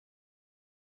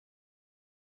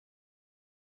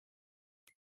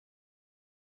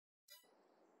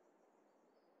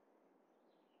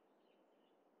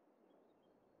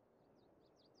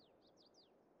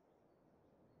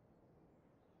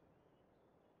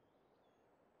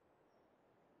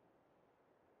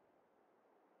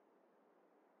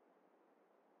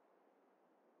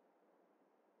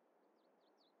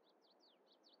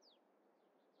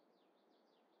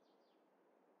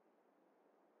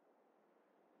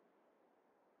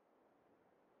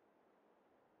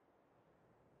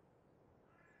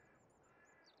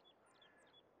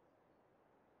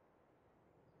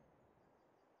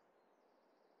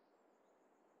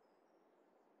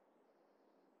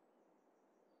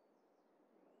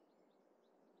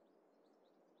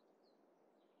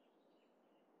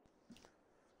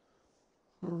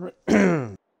All right.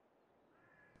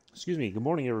 Excuse me. Good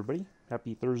morning, everybody.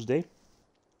 Happy Thursday.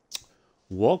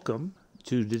 Welcome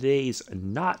to today's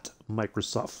not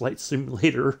Microsoft Flight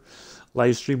Simulator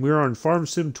live stream. We're on Farm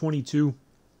Sim 22.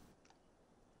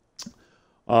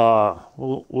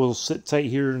 We'll sit tight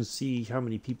here and see how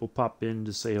many people pop in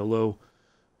to say hello,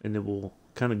 and then we'll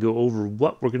kind of go over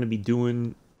what we're going to be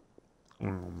doing,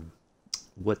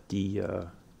 what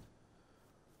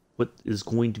is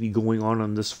going to be going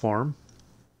on this farm,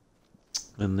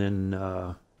 and then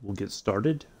we'll get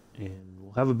started and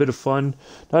we'll have a bit of fun.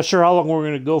 Not sure how long we're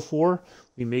going to go for.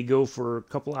 We may go for a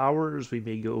couple hours. We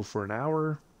may go for an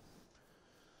hour.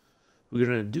 We're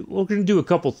gonna do a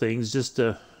couple things just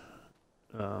to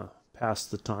pass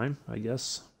the time, I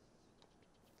guess.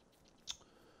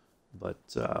 But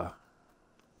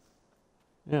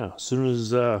yeah, as soon as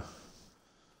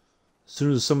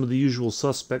some of the usual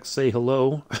suspects say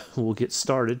hello, we'll get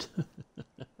started.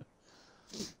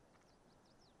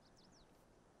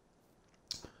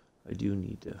 I do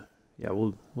need to. Yeah,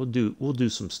 we'll do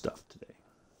some stuff today.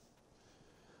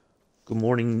 Good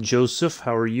morning, Joseph.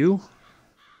 How are you?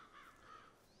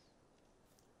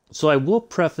 So I will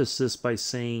preface this by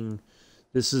saying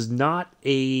this is not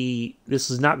going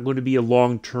to be a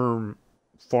long-term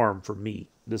farm for me.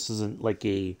 This isn't like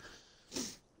a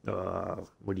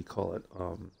what do you call it?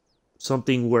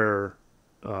 Something where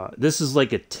this is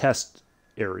like a test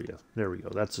area. There we go.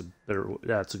 That's a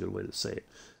good way to say it.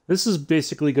 This is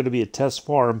basically going to be a test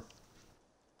farm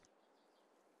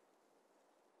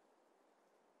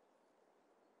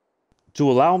to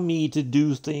allow me to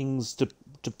do things to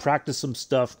practice some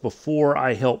stuff before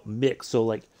I help mix. So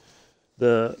like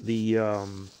the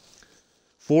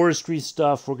forestry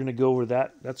stuff, we're going to go over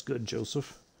that. That's good,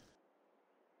 Joseph.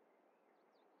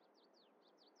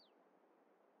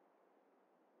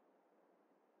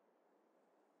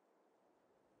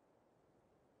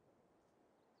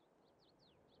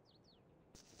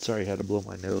 Sorry, I had to blow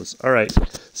my nose. All right.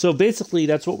 So basically,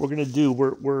 that's what we're going to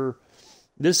do.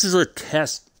 This is a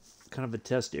test, kind of a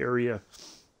test area.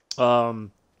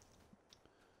 So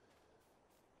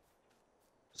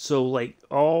like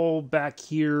all back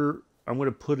here, I'm going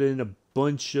to put in a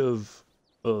bunch of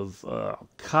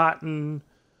cotton.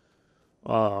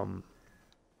 I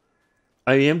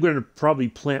am going to probably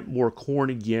plant more corn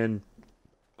again,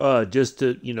 just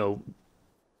to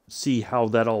see how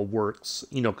that all works.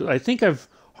 'Cause I think I've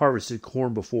harvested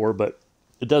corn before, but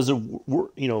it doesn't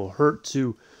hurt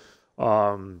to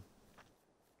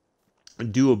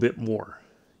do a bit more,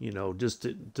 just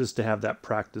to have that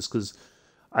practice. Because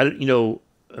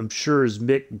I'm sure as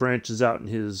Mick branches out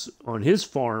on his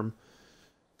farm,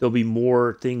 there'll be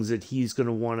more things that he's going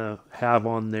to want to have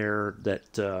on there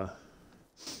that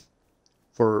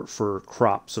for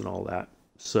crops and all that.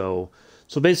 So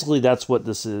basically that's what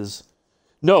this is.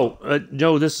 No,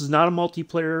 this is not a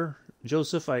multiplayer,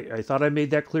 Joseph. I thought I made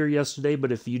that clear yesterday,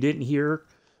 but if you didn't hear,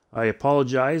 I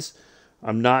apologize.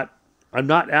 I'm not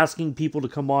asking people to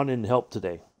come on and help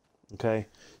today. Okay?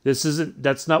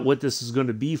 That's not what this is going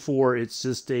to be for. It's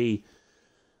just I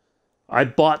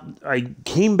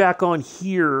came back on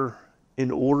here in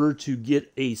order to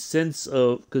get a sense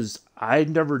of, because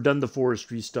I'd never done the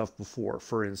forestry stuff before,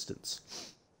 for instance.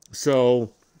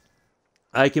 So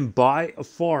I can buy a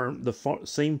farm,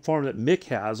 same farm that Mick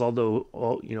has, although,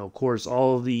 of course,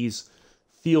 all of these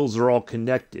fields are all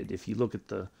connected. If you look at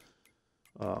the,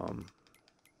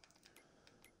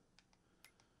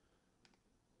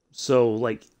 so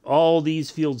like all these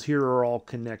fields here are all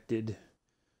connected.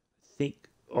 I think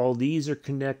all these are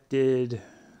connected.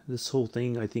 This whole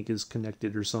thing, I think, is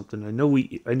connected or something.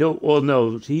 Well,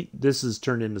 no, this is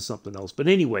turned into something else. But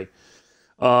anyway,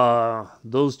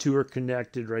 those two are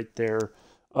connected right there.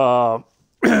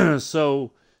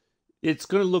 So it's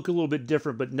going to look a little bit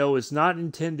different, but no, it's not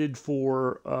intended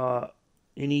for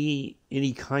any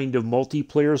kind of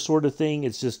multiplayer sort of thing.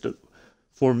 It's just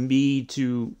for me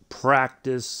to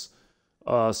practice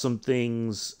some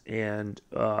things, and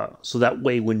so that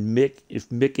way if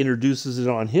Mick introduces it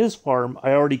on his farm,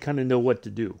 I already kind of know what to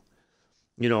do,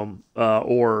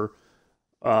 or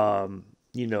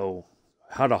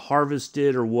how to harvest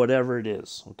it or whatever it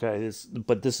is. Okay,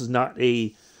 but this is not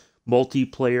a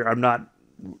multiplayer.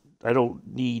 I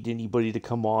don't need anybody to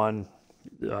come on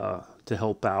to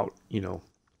help out,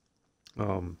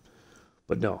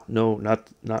 but no,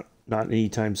 not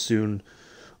anytime soon.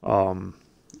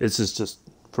 It's just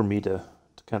for me to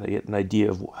kind of get an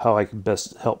idea of how I can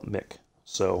best help Mick.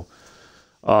 So,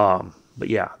 but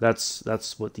yeah,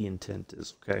 that's what the intent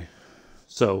is. Okay,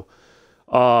 so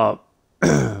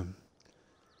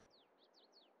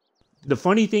the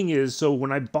funny thing is, so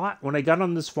when I got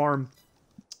on this farm,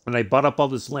 and I bought up all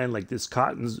this land. Like this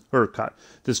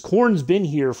this corn's been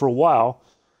here for a while.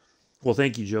 Well,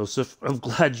 thank you, Joseph. I'm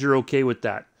glad you're okay with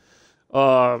that.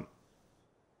 Uh,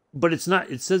 but it's not.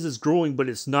 It says it's growing, but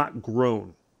it's not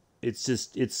grown. It's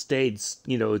stayed.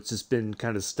 It's just been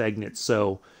kind of stagnant.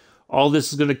 So all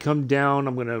this is going to come down.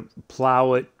 I'm going to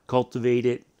plow it, cultivate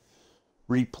it,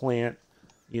 replant.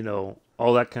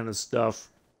 All that kind of stuff.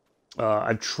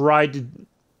 I've tried to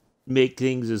make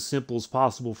things as simple as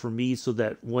possible for me, so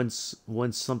that once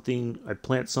I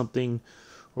plant something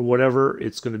or whatever,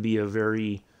 it's going to be a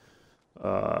very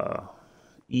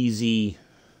easy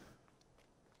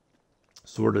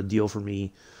sort of deal for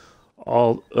me.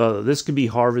 All this can be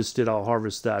harvested. I'll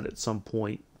harvest that at some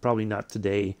point. Probably not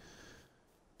today,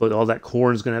 but all that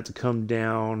corn is going to have to come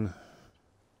down.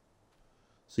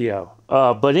 So yeah.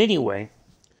 But anyway,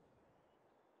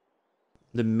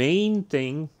 the main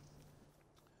thing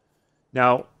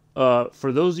now,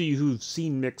 for those of you who've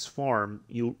seen Mick's farm,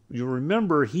 you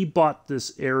remember he bought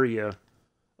this area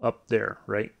up there,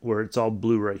 right, where it's all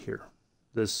blue right here.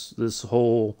 This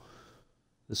whole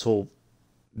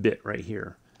bit right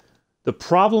here. The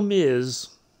problem is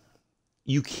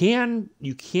you can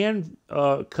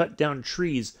cut down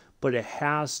trees, but it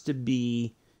has to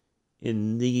be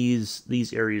in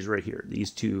these areas right here.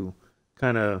 These two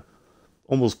kind of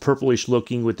almost purplish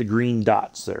looking with the green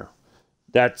dots there.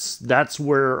 That's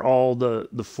where all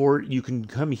the fort. You can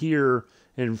come here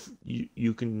and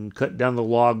you can cut down the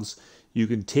logs. You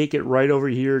can take it right over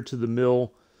here to the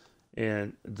mill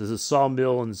and the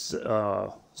sawmill and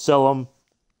sell them.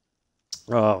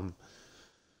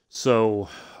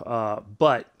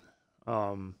 But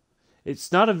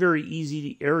it's not a very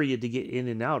easy area to get in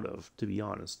and out of, to be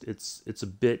honest. It's a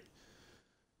bit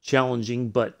challenging,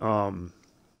 but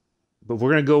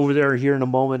we're gonna go over there here in a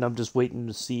moment. I'm just waiting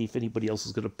to see if anybody else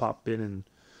is gonna pop in and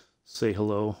say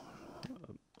hello.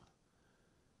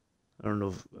 I don't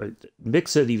know if Mick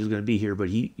said he was gonna be here, but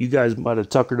you guys might have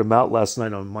tuckered him out last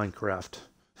night on Minecraft.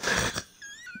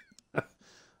 I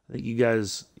think you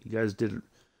guys did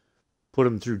put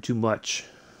him through too much.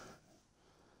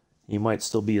 He might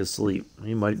still be asleep.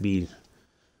 He might be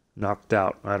knocked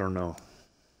out. I don't know.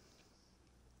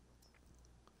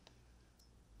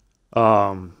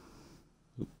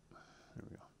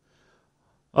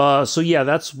 So yeah,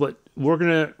 that's what we're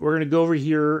gonna go over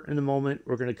here in a moment.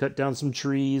 We're gonna cut down some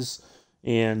trees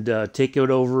and take it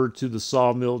over to the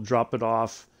sawmill, drop it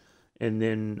off, and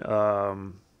then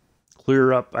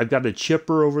clear up. I've got a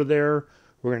chipper over there.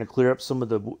 We're gonna clear up some of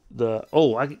the.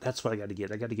 Oh, that's what I got to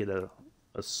get. I got to get a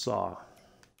saw,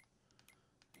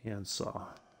 hand saw.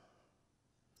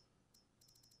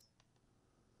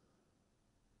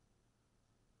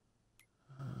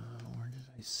 Where did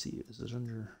I see it? Is it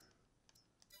under?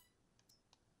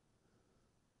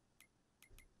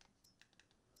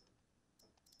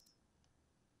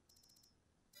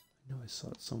 I know I saw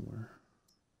it somewhere.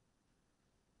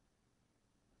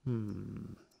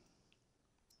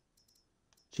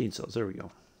 Chainsaws, there we go.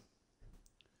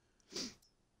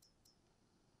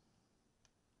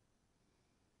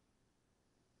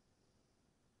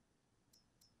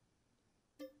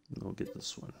 We'll get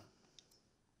this one.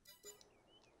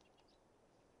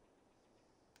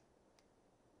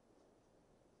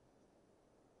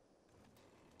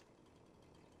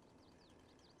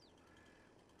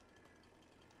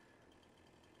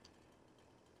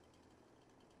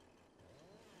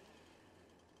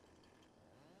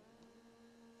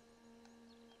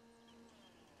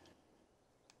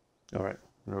 All right,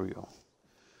 there we go.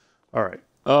 All right.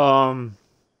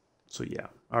 So yeah.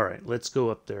 All right, let's go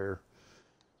up there.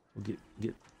 We'll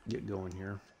get going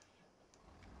here.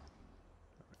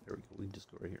 All right, there we go. We can just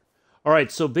go right here. All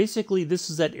right, so basically this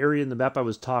is that area in the map I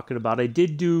was talking about.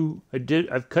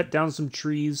 I've cut down some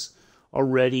trees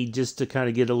already just to kind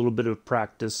of get a little bit of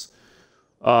practice.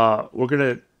 We're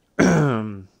gonna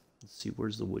let's see,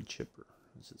 where's the wood chipper?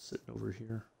 Is it sitting over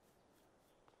here?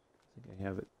 I think I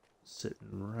have it sitting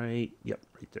right. Yep,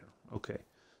 right there. Okay.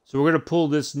 So we're gonna pull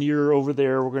this near over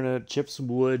there. We're gonna chip some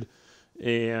wood,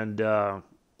 and then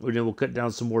we'll cut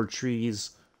down some more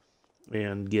trees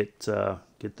and get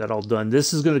that all done.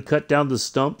 This is gonna cut down the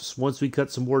stumps. Once we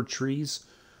cut some more trees,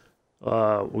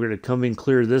 we're gonna come and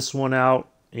clear this one out,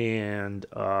 and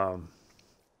the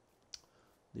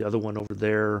other one over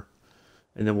there,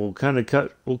 and then we'll kind of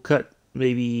cut. We'll cut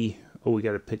maybe. Oh, we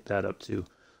got to pick that up too.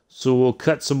 So we'll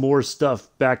cut some more stuff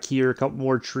back here, a couple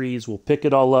more trees. We'll pick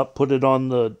it all up, put it on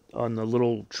the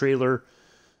little trailer,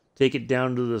 take it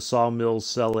down to the sawmill,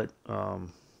 sell it.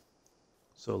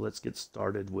 So let's get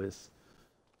started with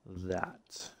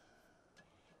that.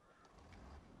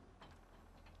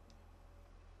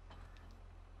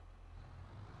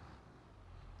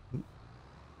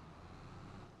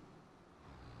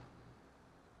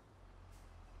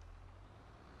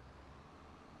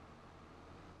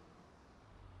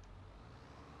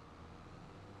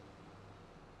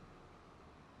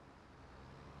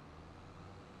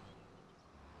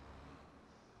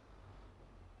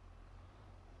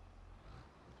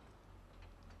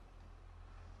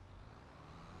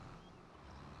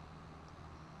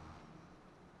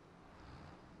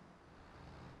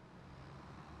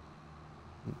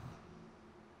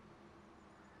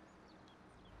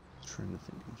 trying to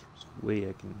think if there's a way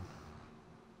I can.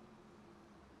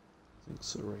 I think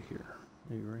so, right here.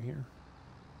 Maybe right here.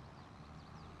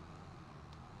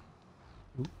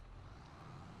 Oop.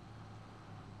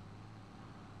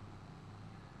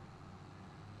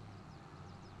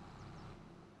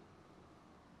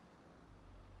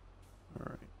 All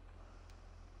right.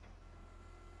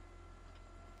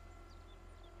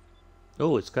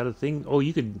 Oh, it's got a thing. Oh,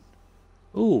 you could.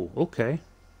 Oh, okay.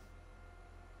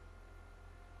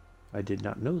 I did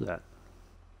not know that.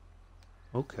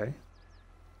 Okay.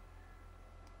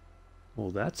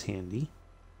 Well, that's handy.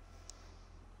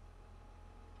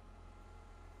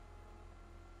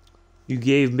 You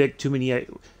gave Mick too many.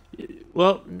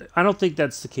 Well, I don't think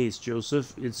that's the case,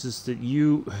 Joseph. It's just that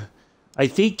you. I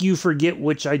think you forget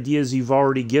which ideas you've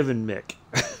already given Mick.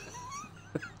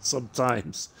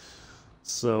 Sometimes.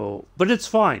 So, but it's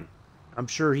fine. I'm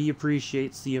sure he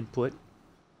appreciates the input.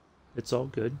 It's all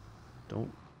good.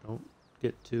 Don't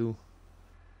get too.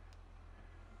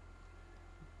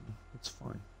 It's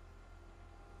fine.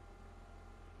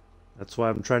 That's why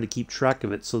I'm trying to keep track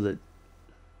of it so that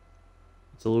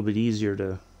it's a little bit easier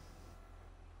to.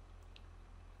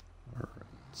 All right.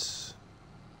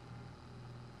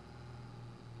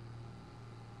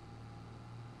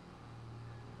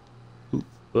 Oop.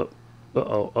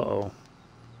 Uh-oh. Uh-oh.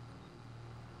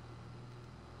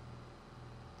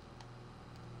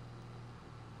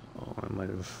 Oh, I might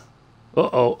have.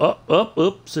 Uh-oh.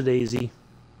 Oops, a daisy.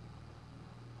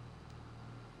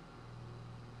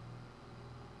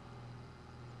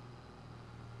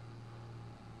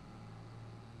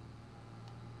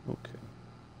 Okay.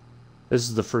 This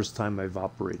is the first time I've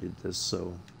operated this,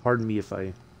 so pardon me if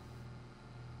I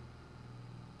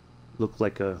look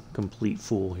like a complete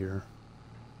fool here.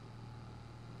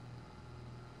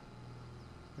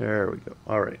 There we go.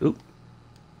 All right. Oop.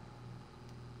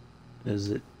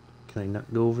 Is it... Can I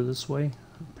not go over this way?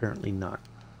 Apparently not.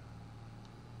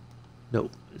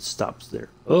 Nope. It stops there.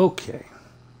 Okay.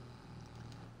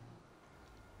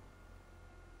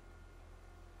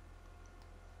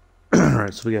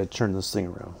 Alright, so we gotta turn this thing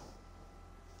around.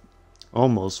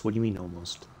 Almost? What do you mean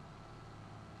almost?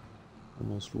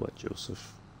 Almost what,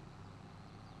 Joseph?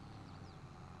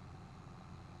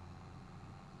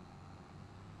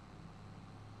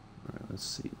 Alright, let's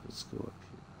see. Let's go up here.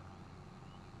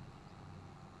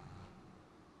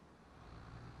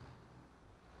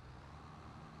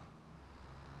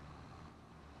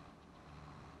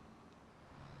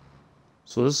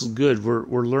 So this is good.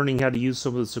 We're learning how to use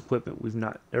some of this equipment we've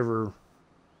not ever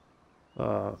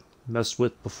messed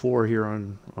with before here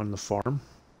on the farm.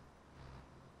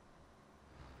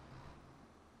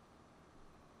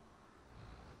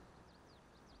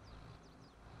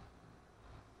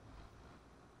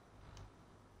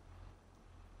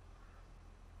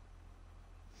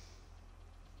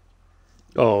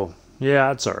 Oh, yeah,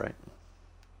 that's all right.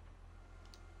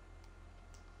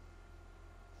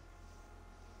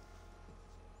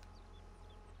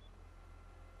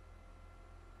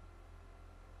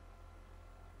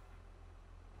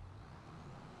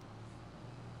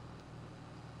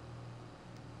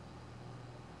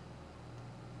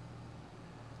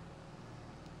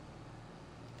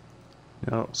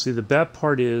 Now, see, the bad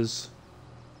part is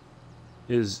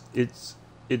the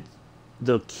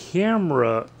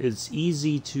camera is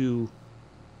easy to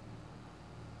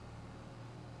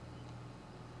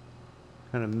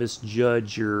kind of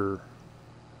misjudge your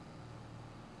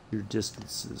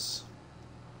distances.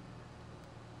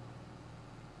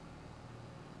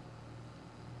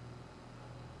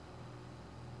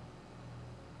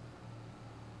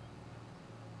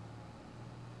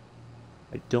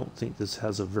 I don't think this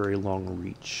has a very long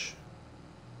reach.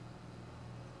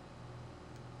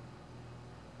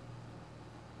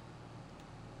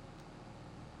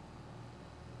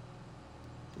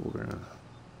 We're gonna...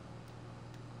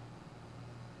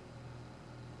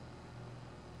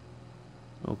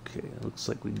 Okay, it looks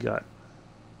like we got...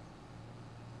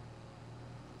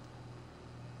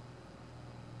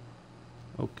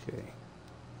 Okay.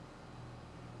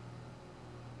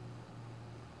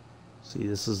 See,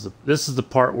 this is the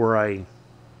part where I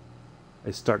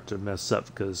start to mess up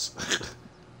because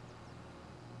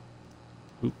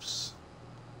oops.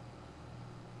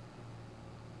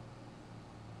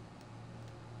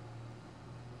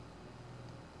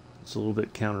 It's a little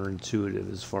bit counterintuitive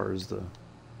as far as the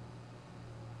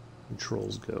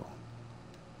controls go.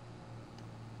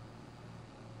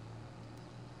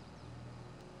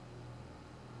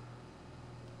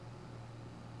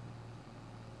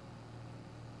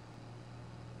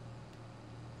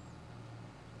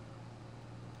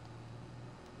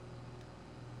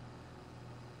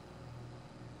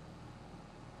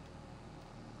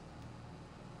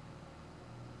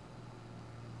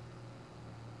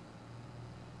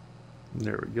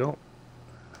 There we go.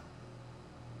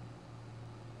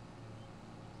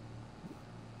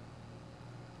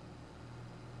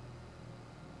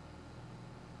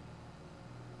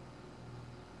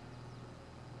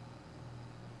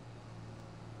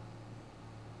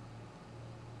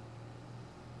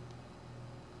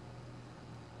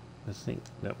 I think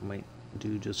that might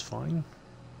do just fine.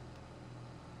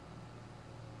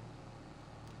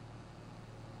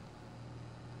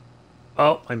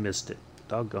 Oh, I missed it.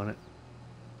 Doggone it.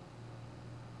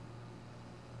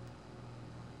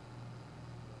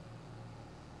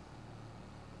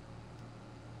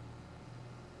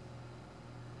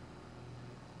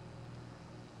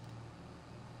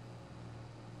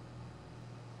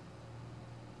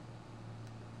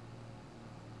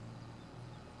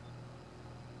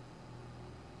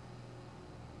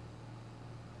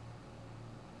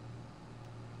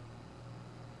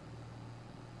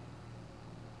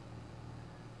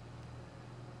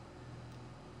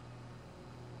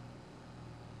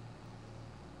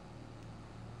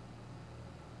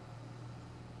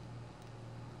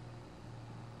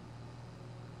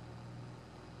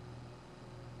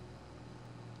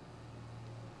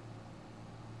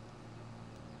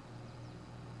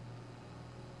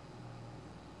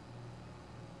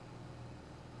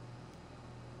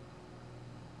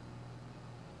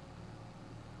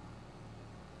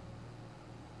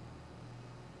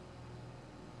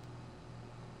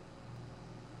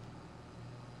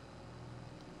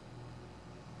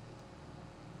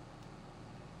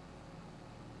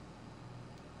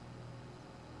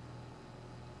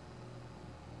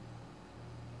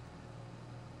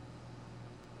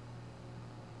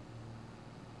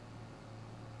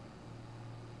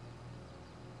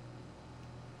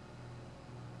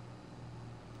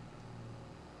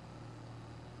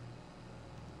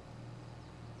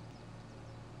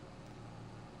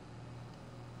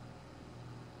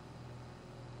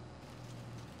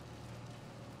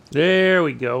 There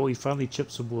we go. We finally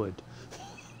chipped some wood.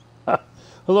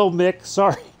 Hello, Mick.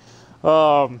 Sorry.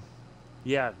 Um,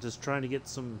 yeah, just trying to get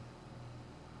some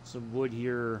wood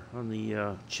here on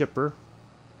the chipper.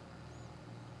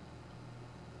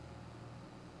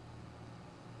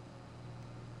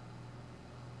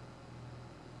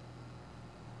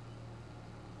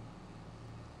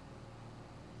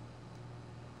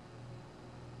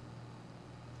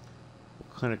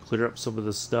 We'll kind of clear up some of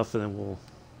this stuff, and then we'll.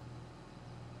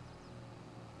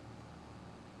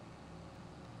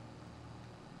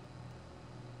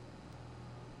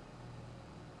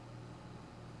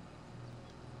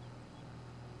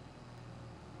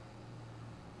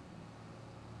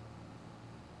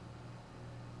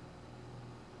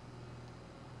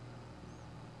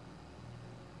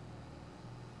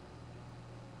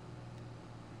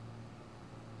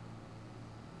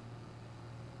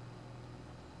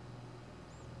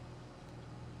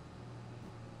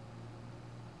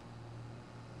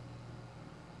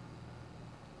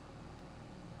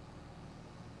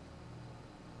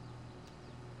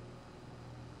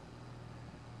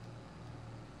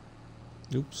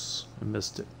 Oops, I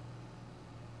missed it.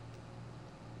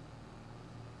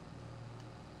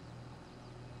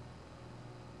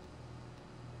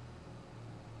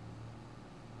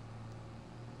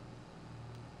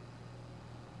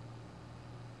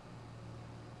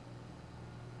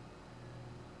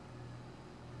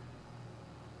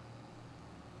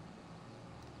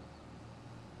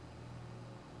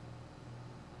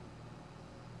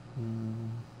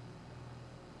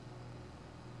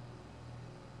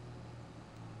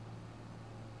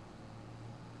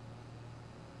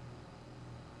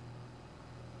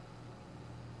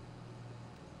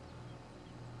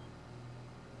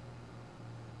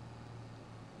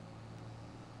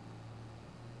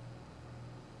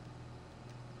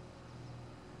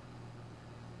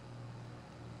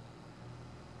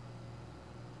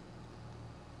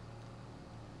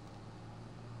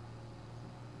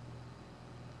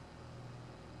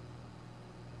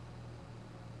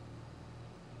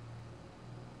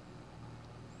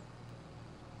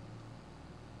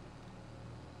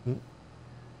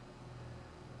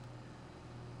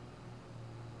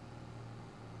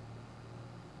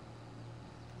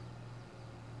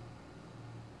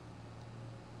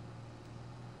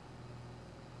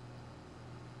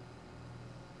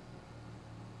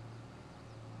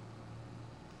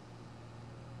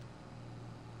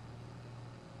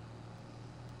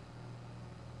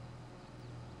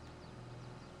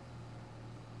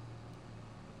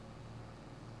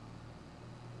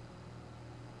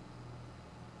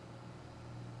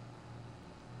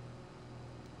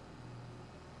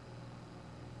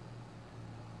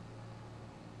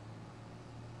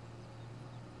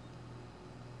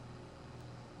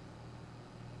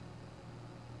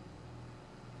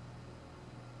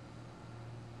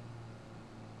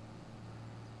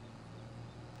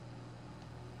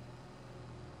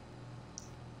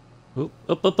 Oop,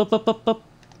 up, up, up, up, up, up.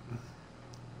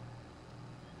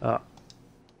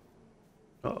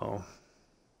 Uh-oh.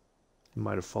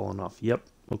 Might have fallen off. Yep.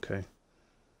 Okay.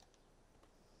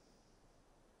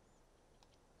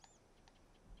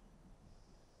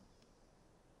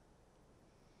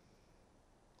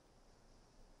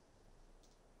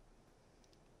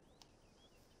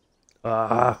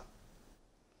 Ah.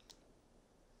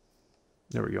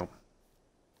 There we go.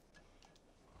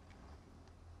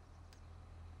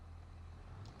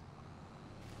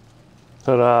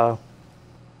 Ta-da.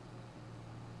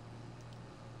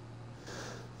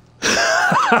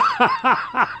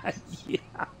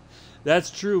 Yeah, that's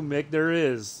true, Mick. There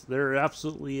is. There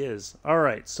absolutely is. All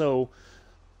right. So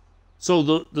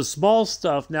the small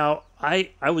stuff. Now, I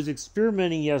was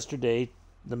experimenting yesterday.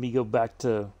 Let me go back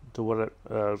to what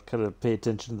I kind of pay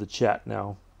attention to the chat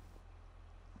now.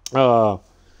 Uh,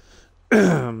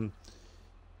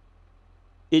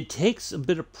 it takes a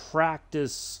bit of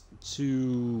practice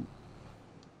to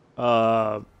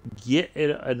uh, get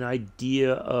an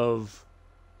idea of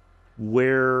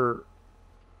where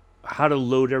how to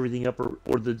load everything up,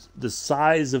 or the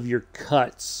size of your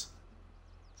cuts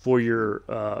for your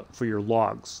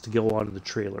logs to go onto the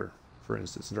trailer, for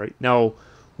instance. Right now,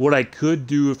 what I could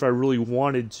do if I really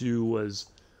wanted to was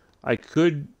I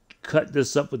could cut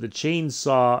this up with a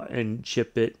chainsaw and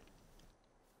chip it.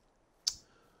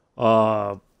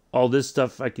 Uh, all this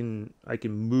stuff I can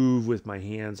move with my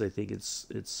hands. I think it's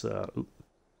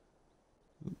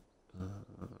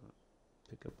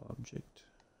pick up object.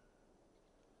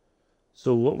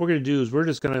 So what we're gonna do is we're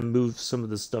just gonna move some of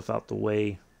this stuff out the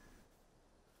way.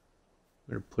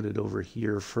 I'm gonna put it over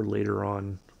here for later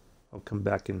on. I'll come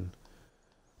back and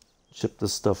chip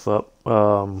this stuff up.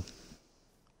 But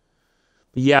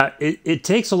yeah, it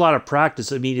takes a lot of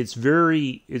practice. I mean,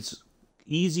 it's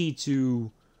easy to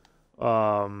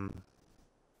um,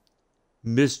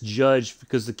 misjudge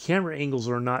because the camera angles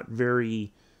are not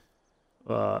very.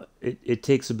 It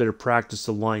takes a bit of practice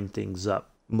to line things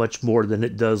up, much more than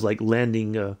it does like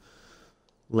landing a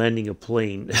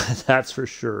plane. That's for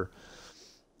sure.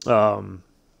 Um,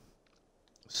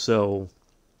 so,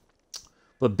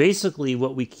 but basically,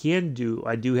 what we can do,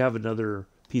 I do have another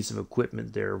piece of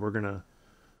equipment there. We're gonna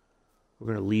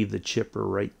leave the chipper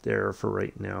right there for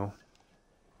right now.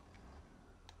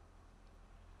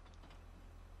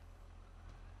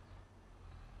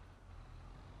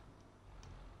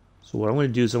 So what I'm going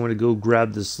to do is I'm going to go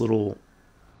grab this little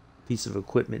piece of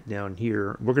equipment down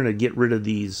here. We're going to get rid of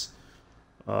these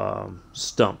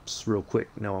stumps real quick.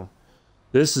 Now,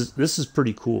 this is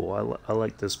pretty cool. I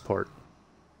like this part.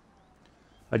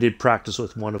 I did practice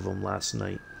with one of them last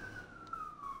night.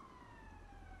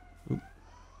 Oop.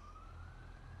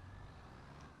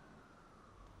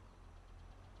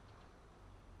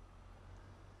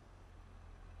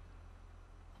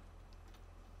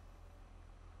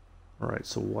 All right,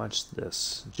 so watch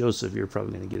this. Joseph, you're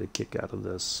probably going to get a kick out of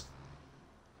this.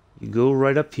 You go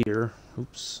right up here.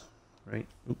 Oops. Right.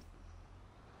 Oop.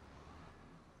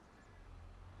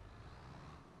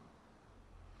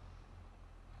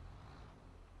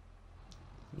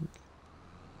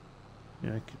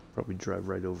 Yeah, I could probably drive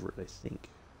right over it, I think.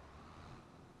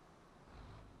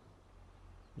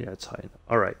 Yeah, it's high enough.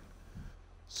 All right.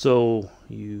 So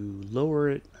you lower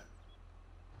it,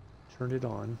 turn it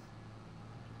on,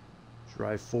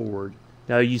 drive forward.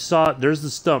 Now you saw, there's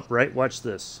the stump, right? Watch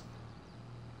this.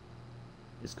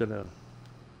 It's gonna...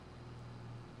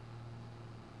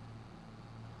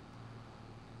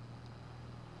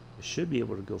 It should be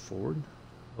able to go forward.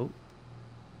 Oh.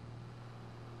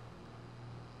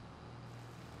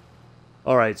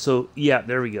 All right, so yeah,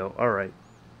 there we go. All right.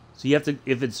 So you have to,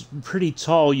 if it's pretty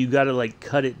tall, you got to like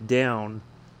cut it down.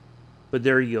 But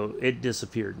there you go. It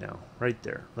disappeared now. Right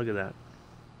there. Look at that.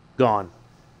 Gone.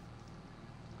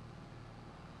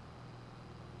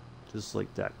 Just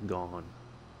like that. Gone.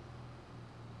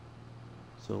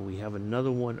 So we have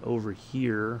another one over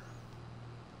here.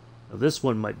 Now this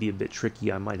one might be a bit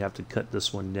tricky. I might have to cut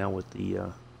this one down with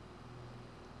the...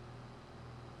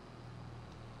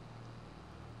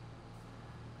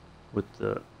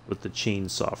 with the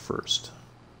chainsaw first.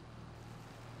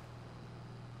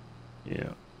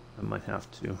 Yeah, I might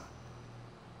have to.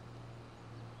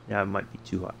 Yeah, it might be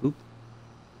too hot. Oop.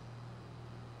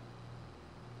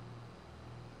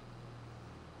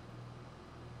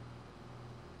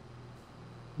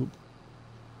 Oop.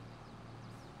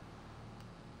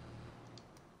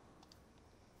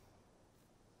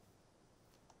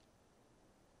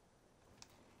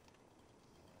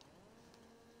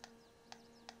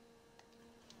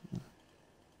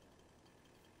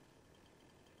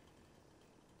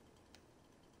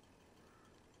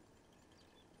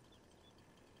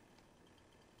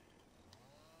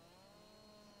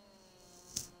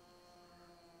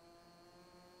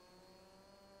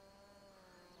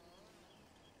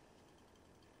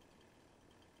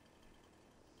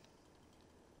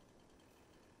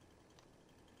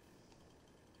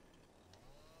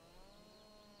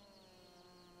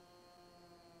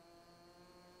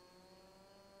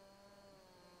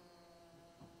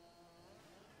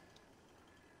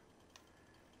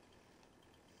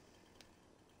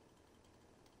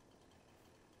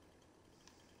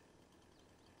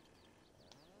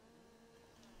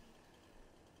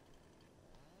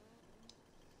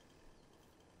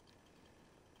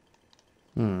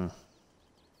 Hmm.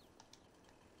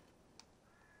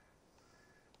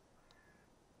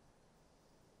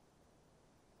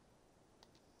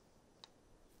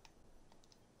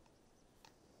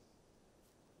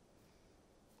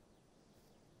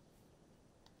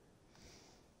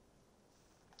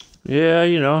 Yeah,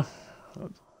 you know,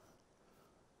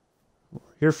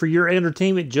 here for your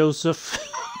entertainment, Joseph.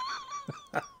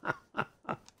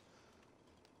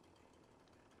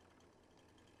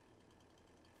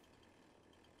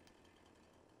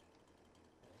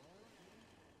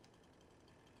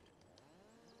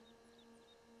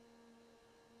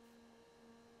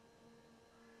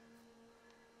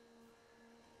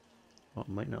 Oh, it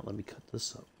might not let me cut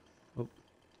this up. Oh,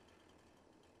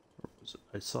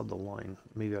 I saw the line.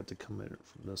 Maybe I have to come at it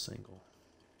from this angle.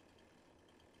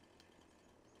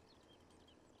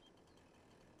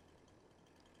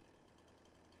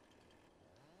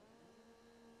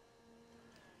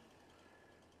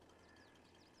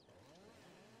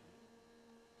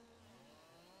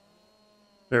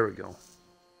 There we go.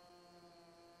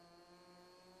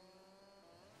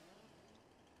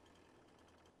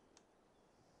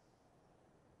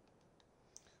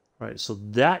 All right, so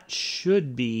that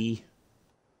should be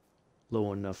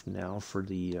low enough now for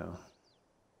the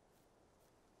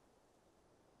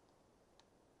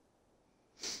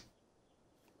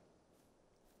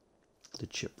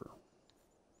chipper.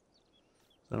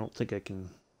 I don't think I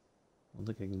can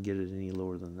get it any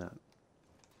lower than that.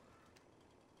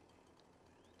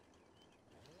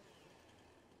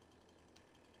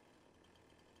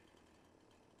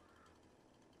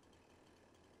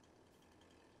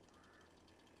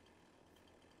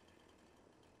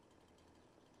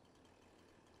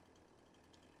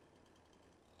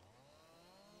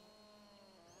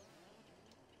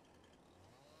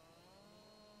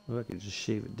 Oh, I could just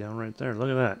shave it down right there. Look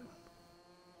at that.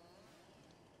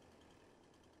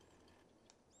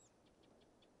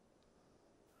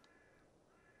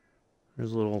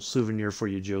 Here's a little souvenir for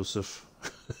you, Joseph.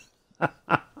 All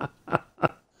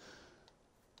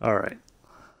right.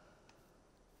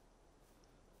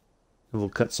 And we'll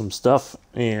cut some stuff,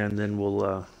 and then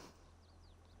we'll.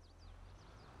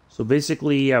 So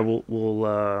basically, yeah,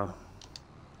 we'll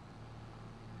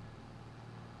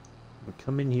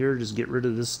come in here, just get rid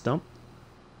of this stump.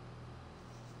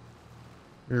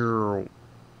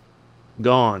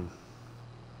 Gone.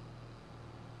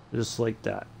 Just like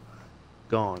that.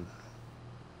 Gone.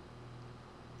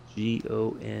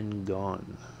 G-O-N,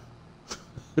 gone.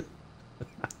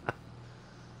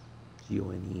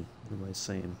 G-O-N-E. What am I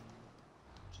saying?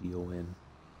 G-O-N.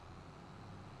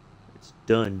 It's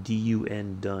done.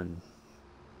 D-U-N, done.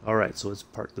 Alright, so let's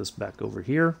park this back over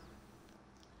here.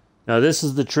 Now this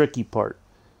is the tricky part.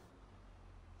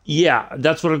 Yeah,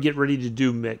 that's what I'm getting ready to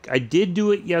do, Mick. I did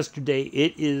do it yesterday.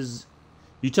 It is...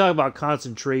 You talk about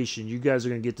concentration. You guys are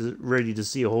going to get ready to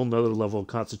see a whole nother level of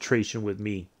concentration with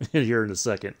me here in a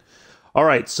second. All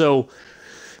right, so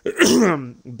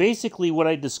basically what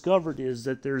I discovered is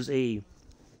that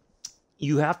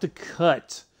you have to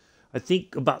cut, I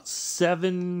think, about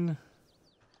 7.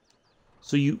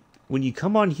 So when you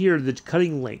come on here, the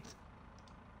cutting length,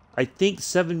 I think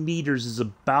 7 meters is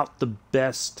about the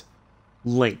best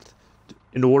length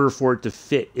in order for it to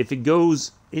fit. If it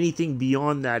goes anything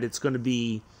beyond that, it's going to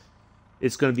be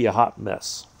a hot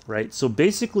mess, right? So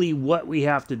basically what we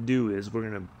have to do is we're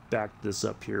going to back this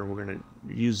up here, and we're going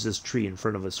to use this tree in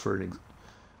front of us for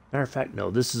matter of fact, no,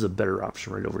 this is a better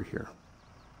option right over here.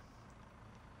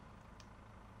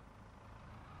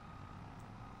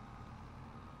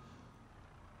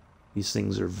 These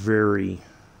things are very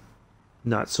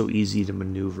not so easy to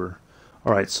maneuver.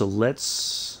 All right, so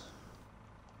let's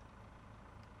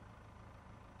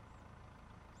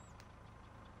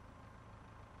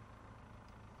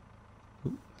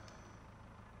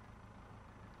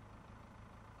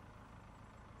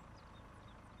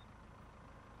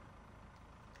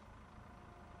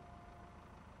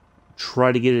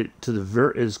try to get it to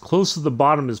the as close to the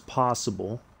bottom as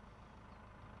possible.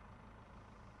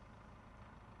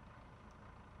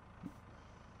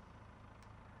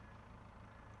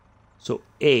 So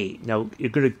A, now you're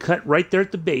going to cut right there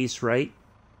at the base, right?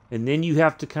 And then you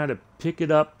have to kind of pick it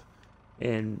up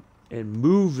and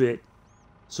move it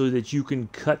so that you can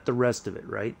cut the rest of it,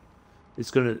 right? It's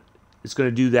going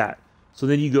to do that. So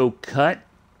then you go cut,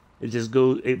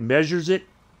 it measures it,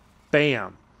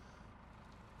 bam.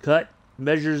 Cut,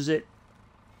 measures it,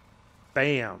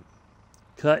 bam.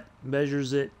 Cut,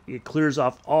 measures it, it clears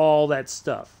off all that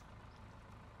stuff.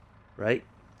 Right?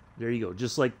 There you go,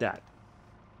 just like that.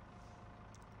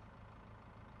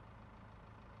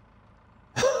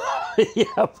 Yeah,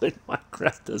 but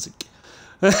Minecraft doesn't.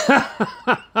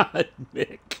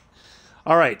 Mick.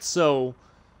 All right, so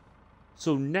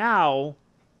now,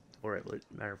 all right.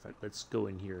 Matter of fact, let's go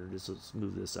in here. Let's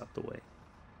move this out the way.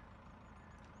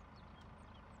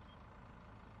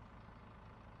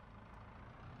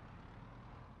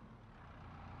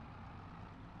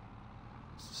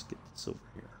 Let's just get this over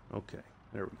here. Okay,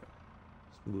 there we go.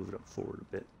 Let's move it up forward a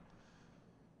bit.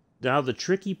 Now the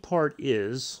tricky part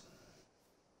is,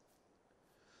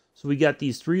 so we got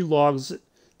these 3 logs.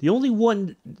 The only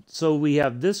one, so we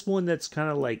have this one that's kind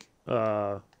of like,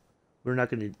 we're not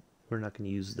gonna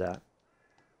use that.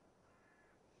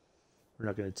 We're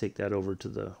not gonna take that over to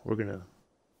the. We're gonna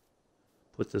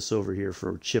put this over here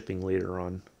for chipping later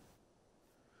on.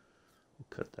 We'll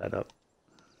cut that up.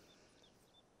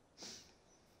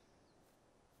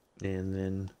 And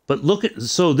then, but look at,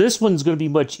 so this one's going to be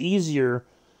much easier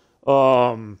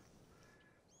to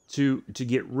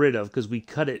get rid of because we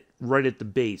cut it right at the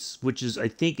base, which is, I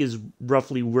think, is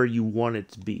roughly where you want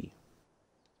it to be.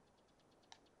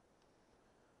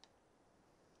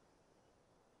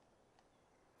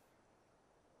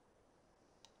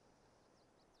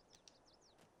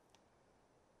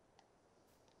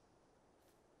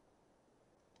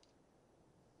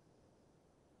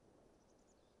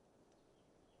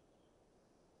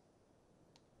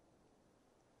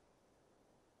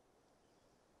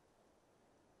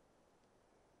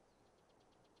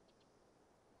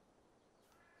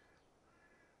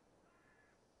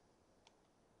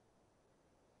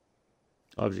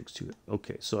 Objects to it.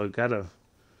 Okay, so I've got to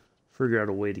figure out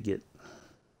a way to get.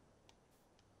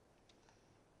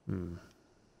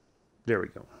 There we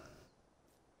go.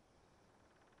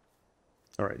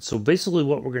 All right, so basically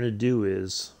what we're going to do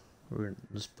is we're going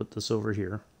to just put this over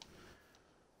here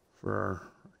for our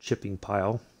chipping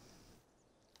pile.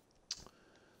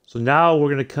 So now we're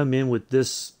going to come in with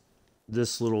this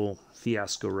little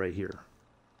fiasco right here.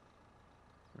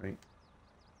 Right?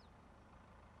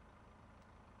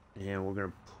 And we're going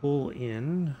to pull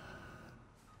in.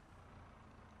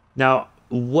 Now,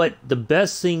 what the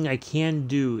best thing I can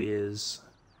do is,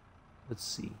 let's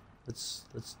see, let's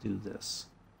do this.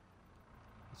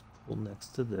 Let's pull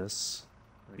next to this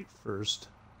right first.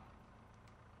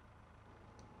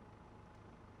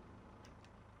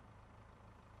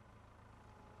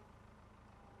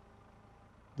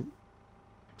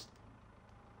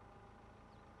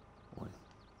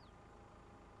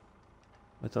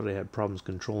 I thought I had problems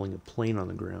controlling a plane on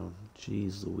the ground.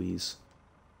 Jeez Louise.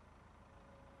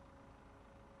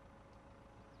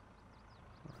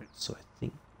 Alright, so I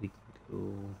think we can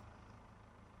go.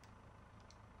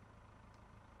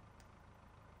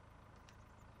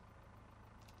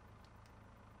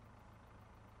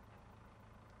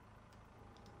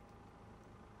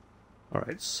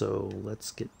 Alright, so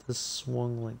let's get this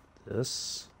swung like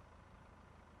this.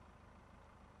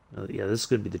 Yeah, this is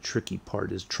going to be the tricky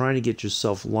part, is trying to get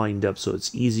yourself lined up so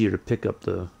it's easier to pick up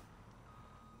the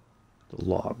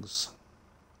logs.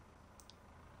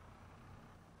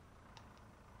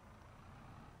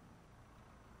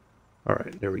 All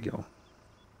right, there we go.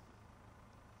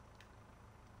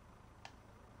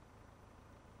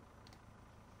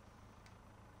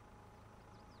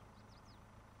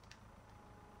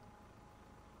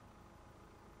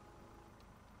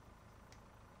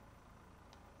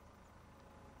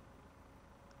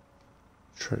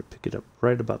 Try to pick it up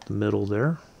right about the middle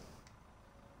there.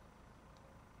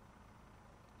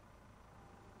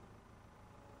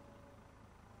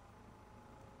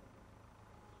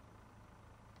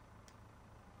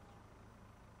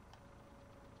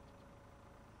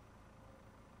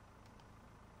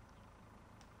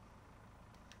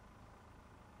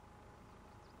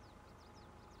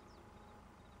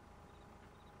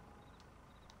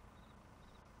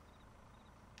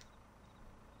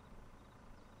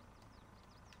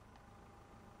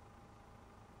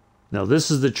 Now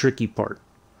this is the tricky part.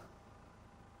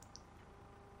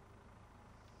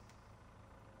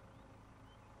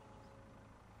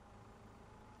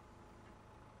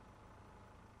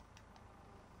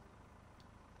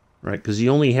 Right, because you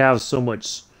only have so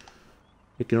much,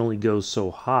 it can only go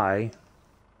so high.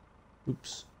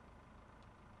 Oops.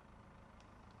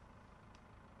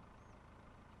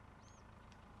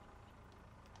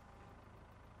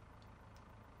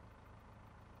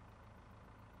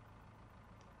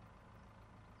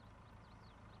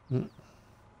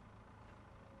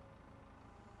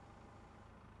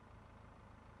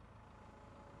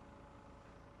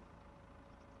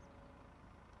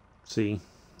 See,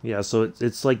 yeah, so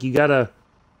it's like you gotta.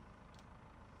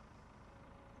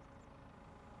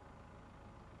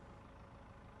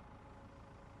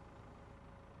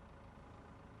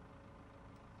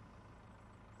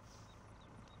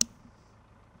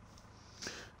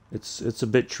 It's a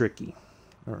bit tricky.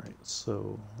 All right,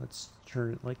 so let's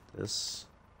turn it like this.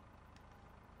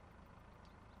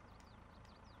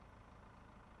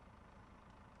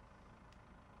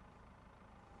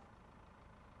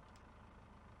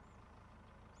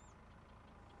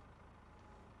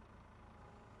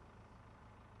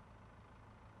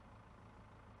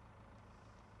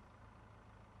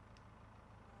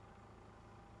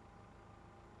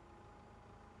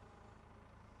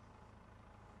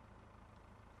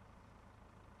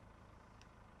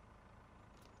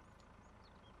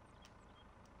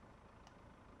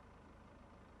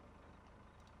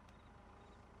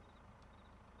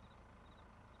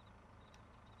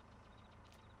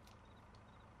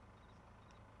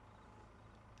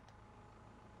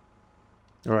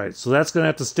 All right, so that's gonna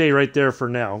have to stay right there for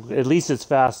now. At least it's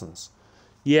fastens.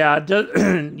 Yeah, it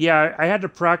does, yeah. I had to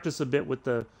practice a bit with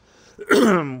the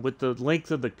with the length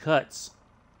of the cuts.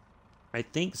 I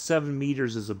think 7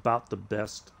 meters is about the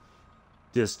best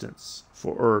distance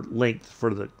for or length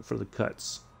for the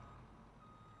cuts.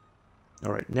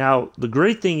 All right, now the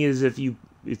great thing is if you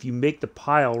make the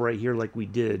pile right here like we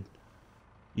did,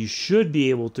 you should be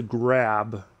able to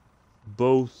grab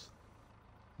both.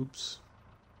 Oops.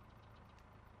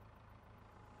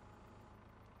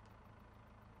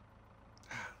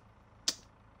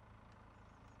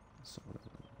 So what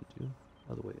I do?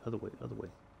 Other way, other way, other way.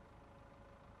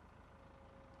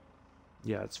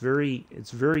 Yeah, it's very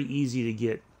easy to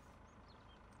get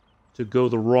to go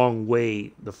the wrong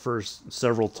way the first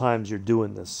several times you're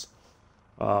doing this.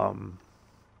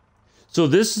 So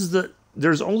this is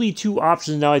there's only two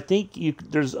options now. I think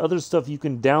there's other stuff you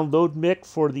can download, Mick,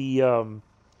 for the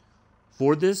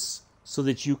for this, so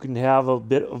that you can have a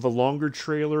bit of a longer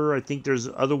trailer. I think there's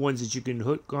other ones that you can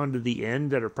hook onto the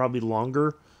end that are probably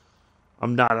longer.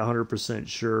 I'm not 100%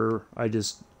 sure. I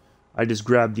just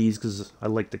grabbed these because I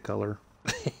like the color.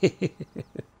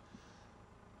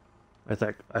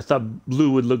 I thought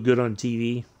blue would look good on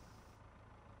TV.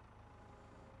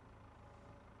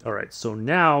 All right, so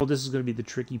now this is going to be the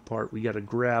tricky part. We got to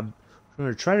grab. We're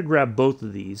going to try to grab both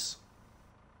of these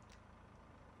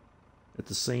at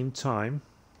the same time.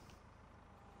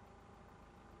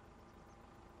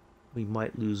 We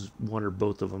might lose one or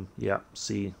both of them. Yeah,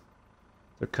 see,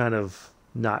 they're kind of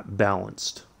not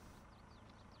balanced.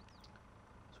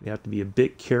 So we have to be a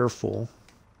bit careful.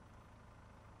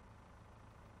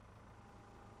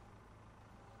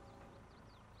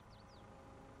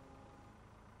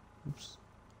 Oops.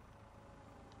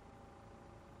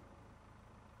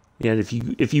 And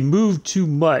if you move too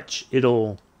much,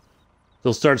 they'll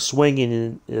start swinging,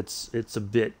 and it's a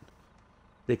bit,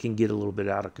 they can get a little bit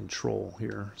out of control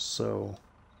here. So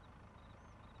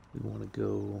we want to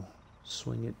go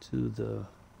swing it to the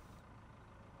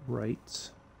right.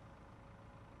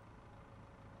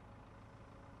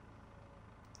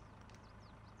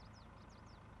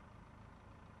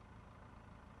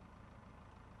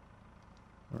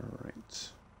 All right.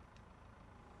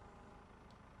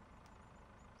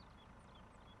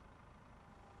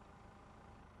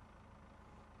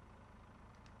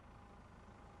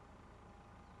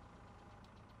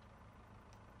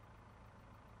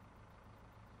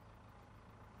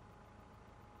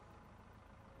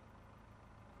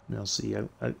 Now see,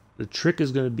 the trick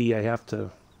is going to be I have to...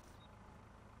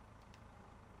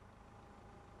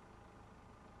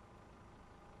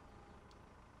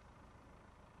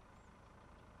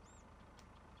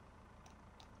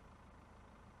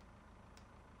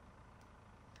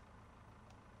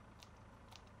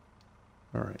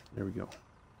 All right, there we go.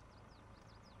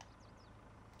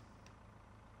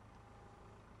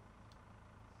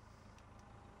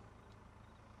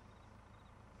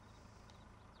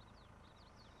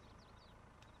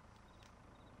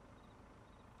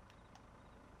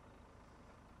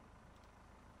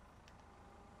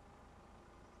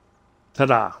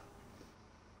 Ta-da!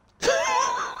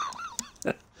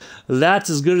 That's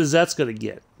as good as that's going to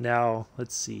get. Now,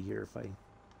 let's see here if I...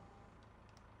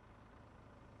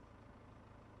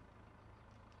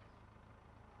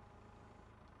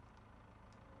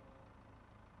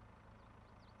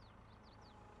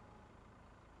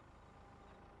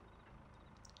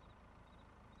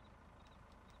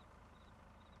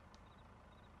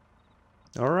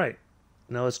 All right.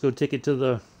 Now let's go take it to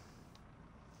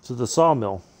the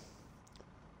sawmill.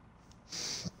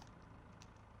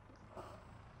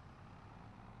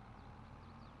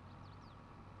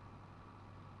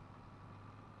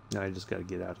 Now I just got to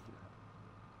get out of here.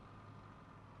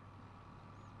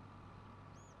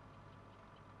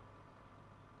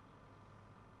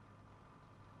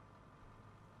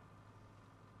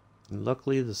 And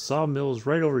luckily the sawmill is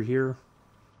right over here.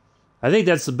 I think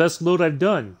that's the best load I've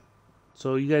done.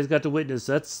 So you guys got to witness.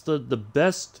 That's the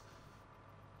best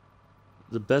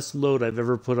load I've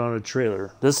ever put on a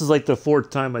trailer. This is like the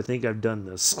 4th time I think I've done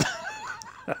this.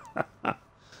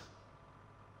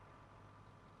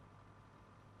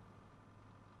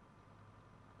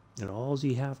 And all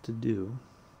you have to do.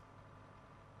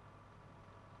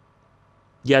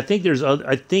 Yeah, I think there's other.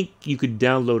 I think you could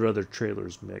download other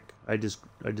trailers, Mick. I just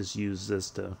use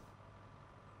this to.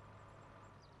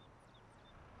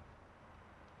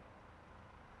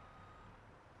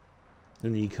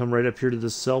 And then you come right up here to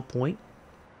the sell point.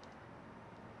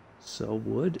 Sell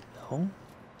wood. No.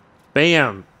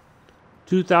 Bam.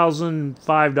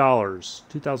 $2,005.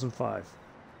 2005.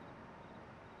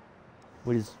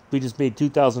 We just made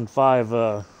 2005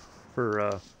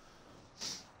 for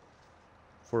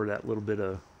that little bit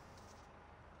of.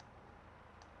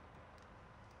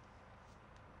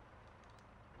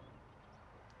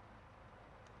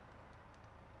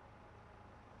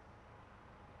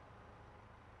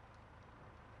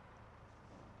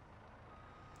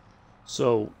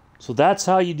 So that's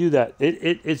how you do that.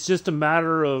 It's just a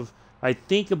matter of, I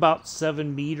think, about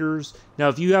 7 meters. Now,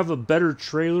 if you have a better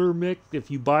trailer, Mick,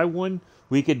 if you buy one,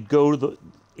 we could go to the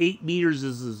 8 meters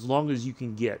is as long as you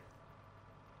can get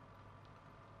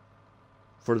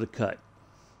for the cut.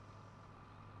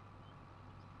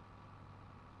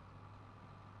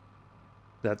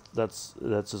 That's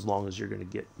as long as you're going to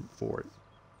get for it.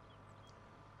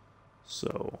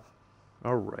 So,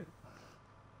 all right.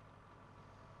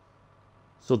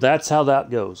 So that's how that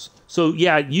goes. So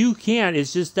yeah, you can.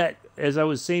 It's just that, as I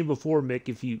was saying before, Mick,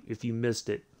 if you missed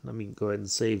it, let me go ahead and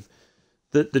save.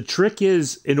 The trick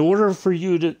is, in order for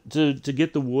you to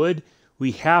get the wood,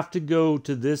 we have to go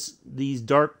to these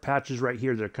dark patches right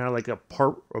here. They're kind of like a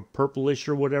purplish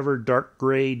or whatever, dark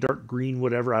gray, dark green,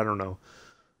 whatever. I don't know,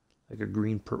 like a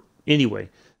green purple. Anyway,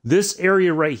 this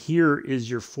area right here is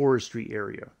your forestry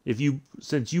area.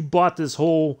 Since you bought this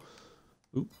whole,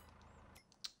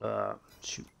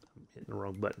 shoot, I'm hitting the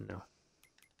wrong button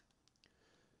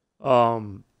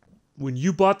now. When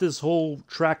you bought this whole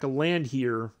tract of land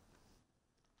here,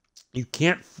 you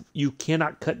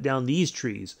cannot cut down these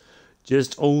trees,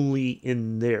 just only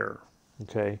in there.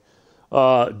 Okay,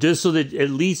 just so that at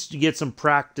least you get some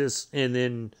practice, and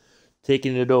then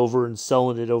taking it over and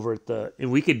selling it over at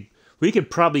and we could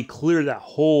probably clear that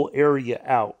whole area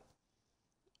out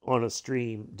on a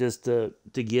stream just to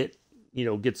get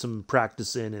some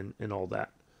practice in and all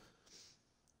that.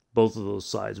 Both of those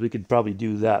sides. We could probably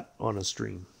do that on a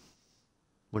stream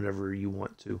whenever you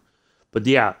want to. But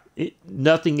yeah,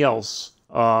 nothing else.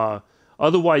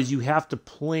 Otherwise, you have to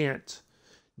plant.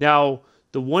 Now,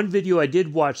 the one video I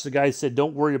did watch, the guy said,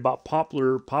 don't worry about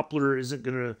poplar. Poplar isn't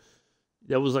going to...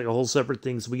 That was like a whole separate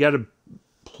thing. So we got to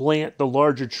plant the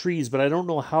larger trees, but I don't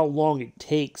know how long it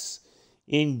takes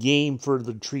in game for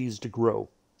the trees to grow.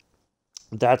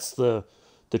 That's the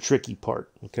tricky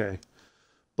part, okay?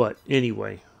 But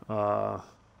anyway, let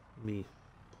me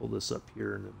pull this up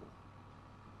here, and then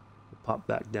we'll pop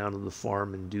back down to the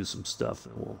farm and do some stuff,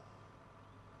 and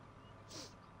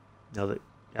now that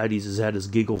Addy's has had his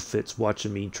giggle fits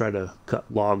watching me try to cut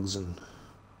logs and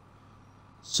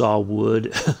saw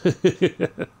wood.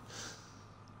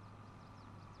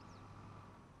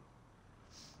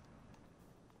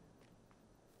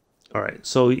 All right,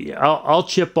 so I'll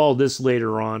chip all this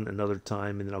later on another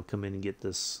time, and then I'll come in and get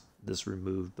this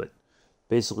removed. But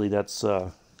basically, that's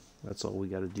all we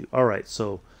got to do. All right,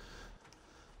 so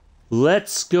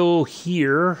let's go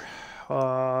here.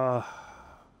 Where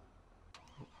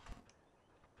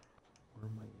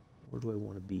do I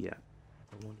want to be at?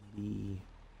 I want to be.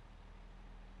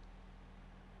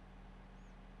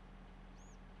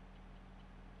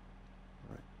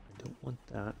 All right, I don't want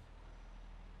that.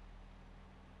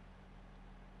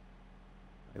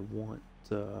 I want,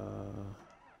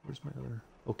 where's my other,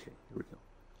 okay, here we go.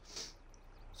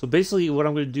 So basically what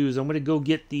I'm going to do is I'm going to go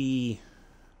get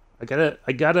I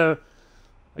gotta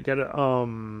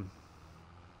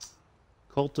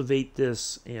cultivate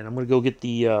this, and I'm going to go get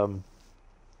the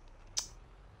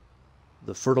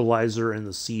fertilizer and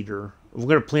the cedar. We're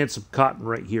going to plant some cotton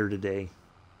right here today.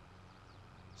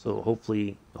 So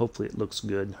hopefully it looks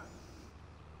good.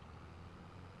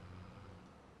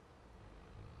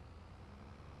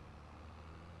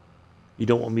 You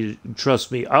don't want me to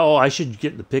trust me. Oh, I should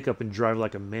get in the pickup and drive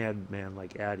like a madman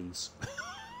like Addy's.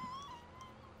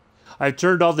 I've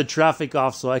turned all the traffic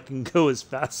off so I can go as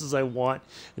fast as I want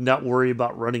and not worry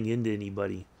about running into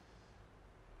anybody.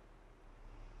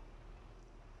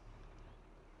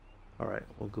 All right,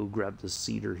 we'll go grab the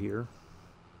cedar here.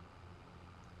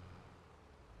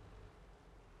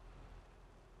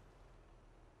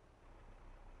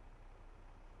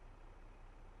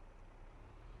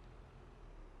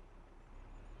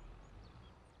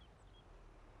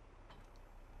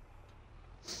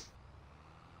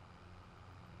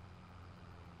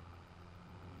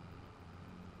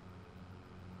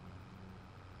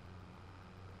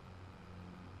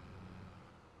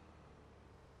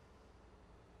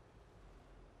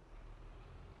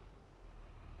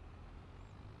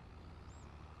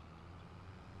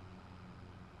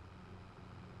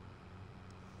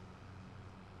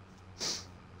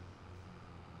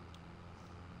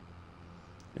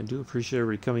 I do appreciate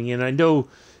everybody coming in. I know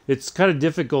it's kind of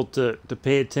difficult to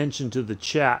pay attention to the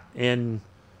chat and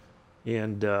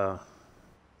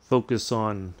focus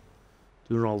on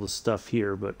doing all the stuff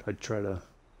here, but I try to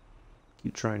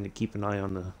keep an eye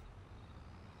on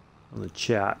the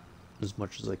chat as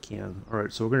much as I can. All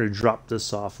right, so we're going to drop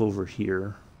this off over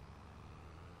here.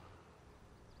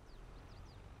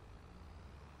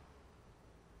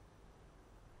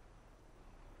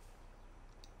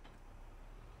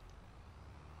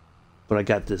 But I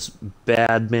got this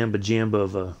bad mamba jamba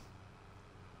of a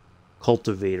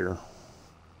cultivator.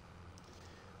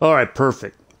 All right,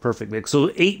 perfect. Perfect mix. So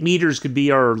 8 meters could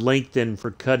be our length then for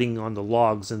cutting on the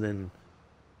logs, and then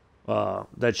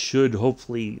that should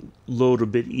hopefully load a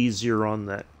bit easier on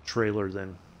that trailer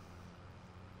then.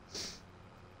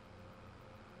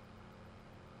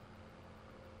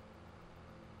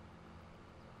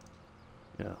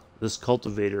 Yeah, this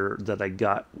cultivator that I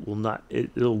got will not,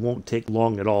 it won't take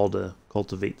long at all to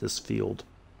cultivate this field.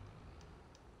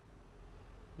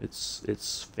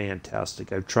 It's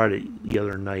fantastic. I've tried it the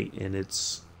other night and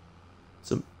it's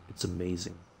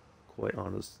amazing. Quite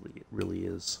honestly, it really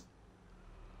is.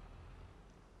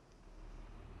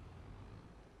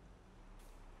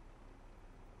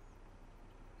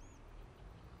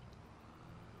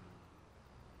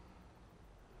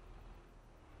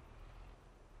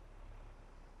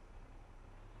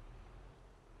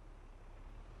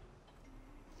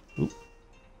 Oop.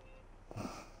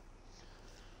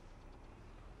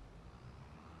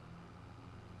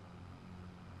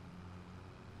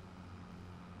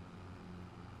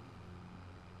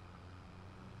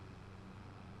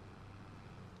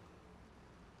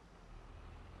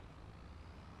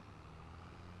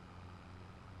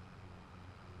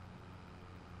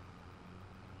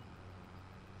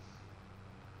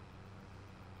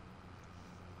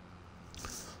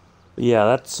 Yeah,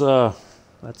 that's how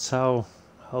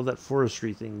that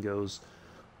forestry thing goes.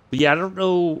 But yeah, I don't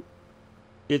know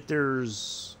if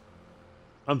there's.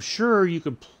 I'm sure you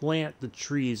could plant the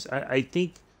trees. I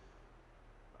think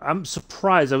I'm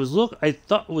surprised. I was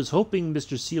hoping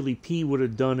Mr. Sealy P would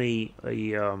have done a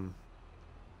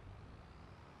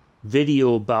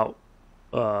video about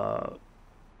the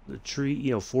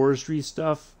tree, forestry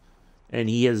stuff, and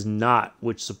he has not,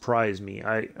 which surprised me.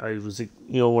 I was,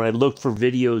 when I looked for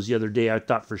videos the other day, I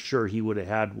thought for sure he would have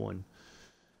had one.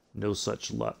 No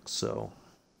such luck, so.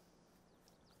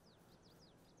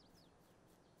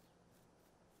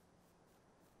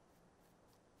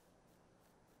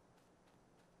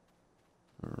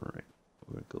 All right,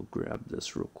 we're going to go grab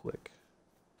this real quick.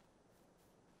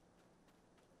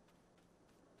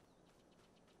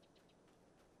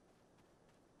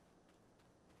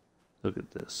 Look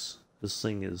at this. This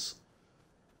thing is.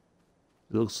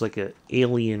 It looks like an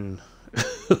alien.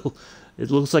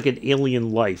 It looks like an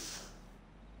alien life.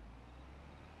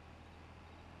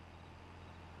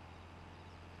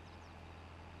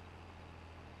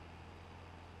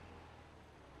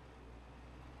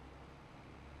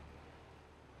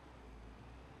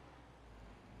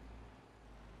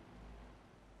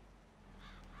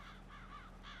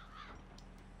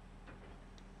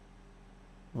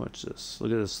 Watch this.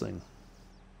 Look at this thing.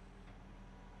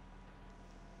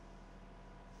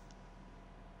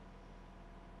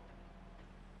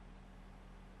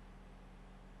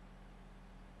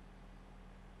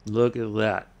 Look at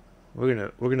that.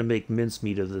 We're gonna make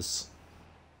mincemeat of this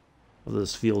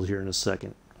field here in a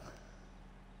second.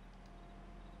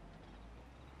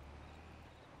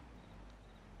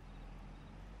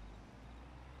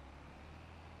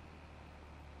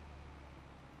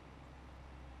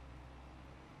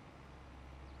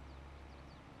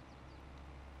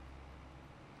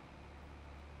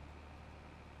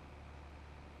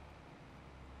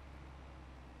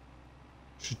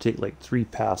 Should take like 3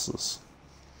 passes.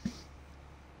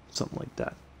 Something like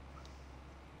that.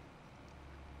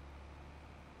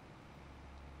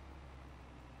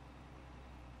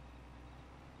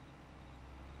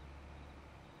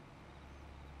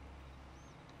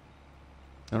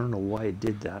 I don't know why it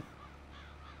did that.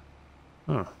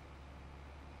 Huh.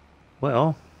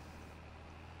 Well.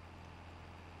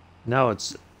 Now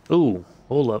it's... Ooh,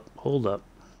 hold up.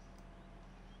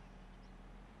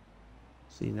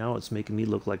 See, now it's making me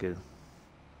look like a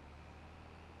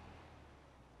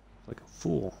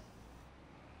fool.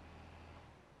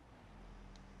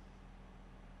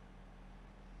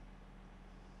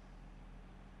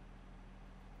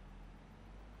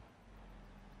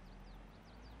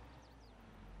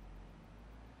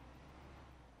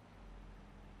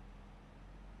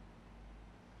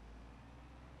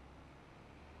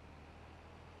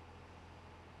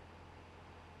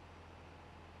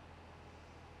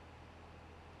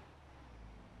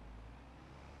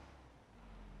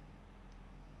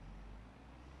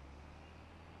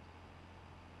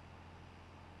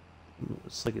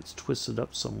 It's like it's twisted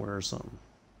up somewhere or something.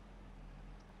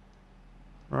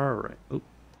 Alright. Oop.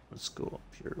 Let's go up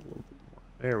here a little bit more.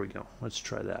 There we go. Let's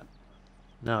try that.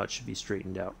 Now it should be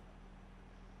straightened out.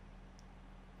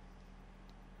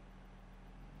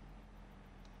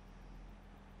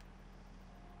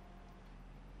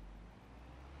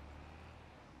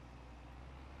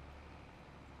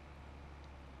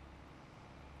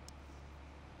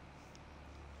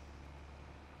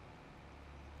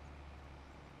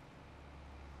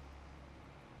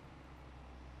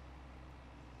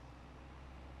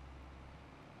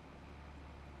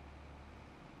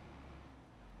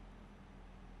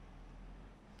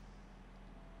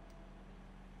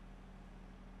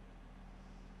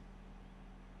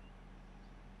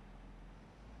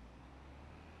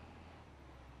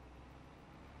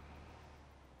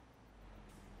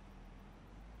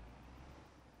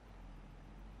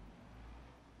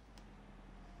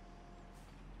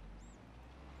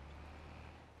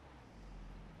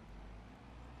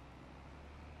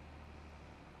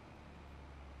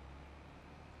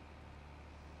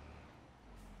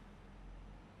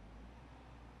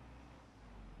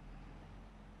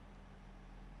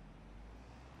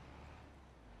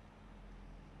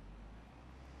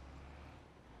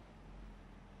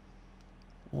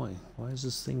 Boy, why is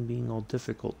this thing being all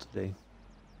difficult today?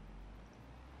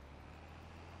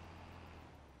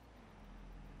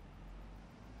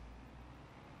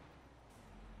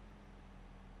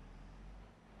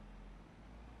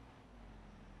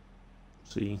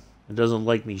 See, it doesn't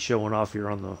like me showing off here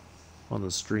on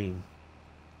the stream.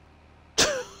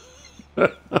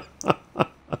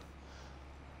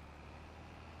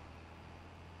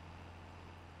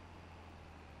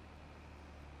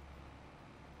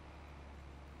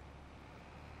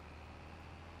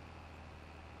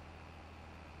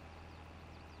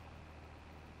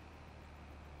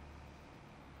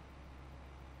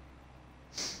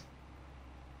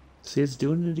 See, it's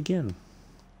doing it again.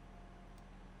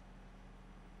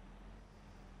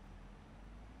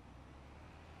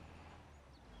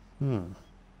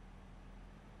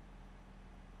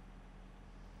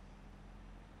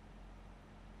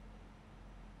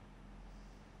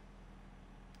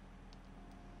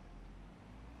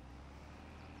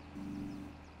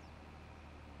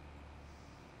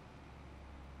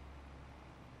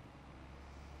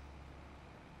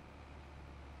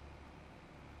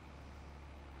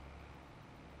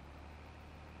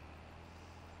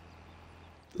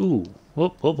 Ooh,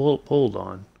 hold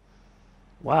on.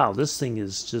 Wow, this thing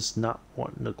is just not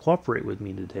wanting to cooperate with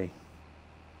me today.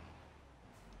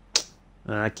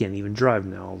 And I can't even drive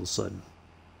now all of a sudden.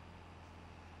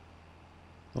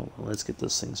 Oh, well, let's get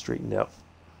this thing straightened out.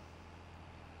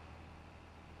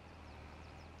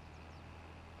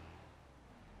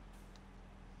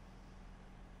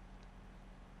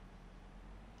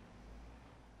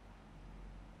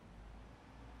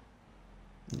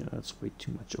 Yeah, that's way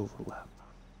too much overlap.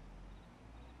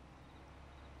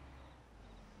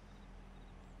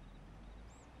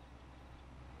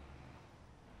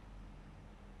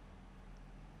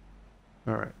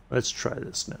 All right, let's try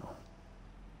this now.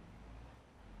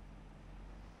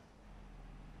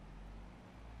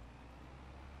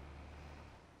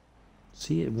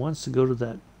 See, it wants to go to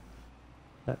that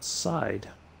side.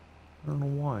 I don't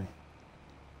know why.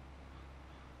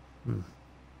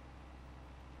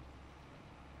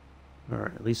 All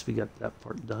right, at least we got that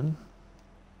part done.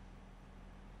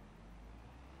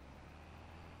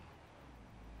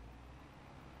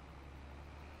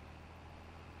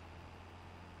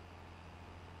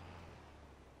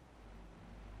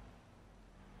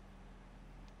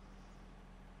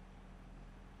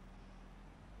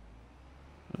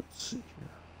 Let's see here.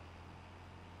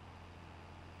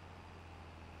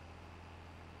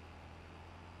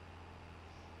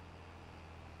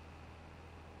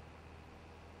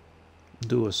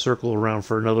 Do a circle around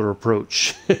for another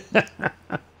approach. I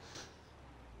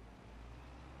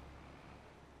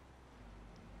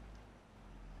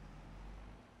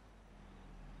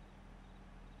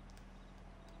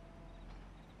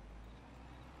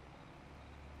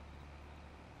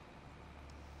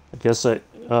guess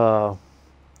oh,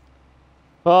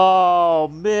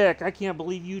 Mick, I can't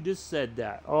believe you just said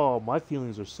that. Oh, my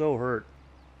feelings are so hurt.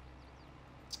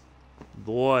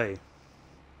 Boy.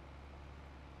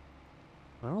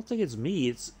 I don't think it's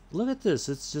me. Look at this.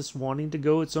 It's just wanting to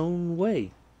go its own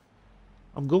way.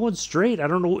 I'm going straight. I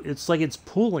don't know. It's like it's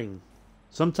pulling.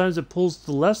 Sometimes it pulls to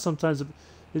the left. Sometimes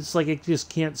it's like it just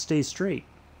can't stay straight.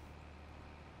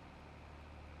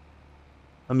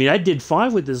 I mean, I did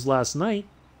fine with this last night.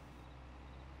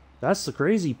 That's the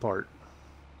crazy part.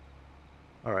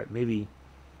 All right, maybe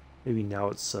now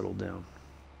it's settled down.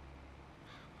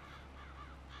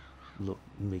 look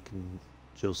making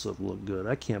Joseph look good.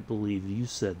 I can't believe you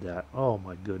said that. Oh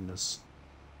my goodness.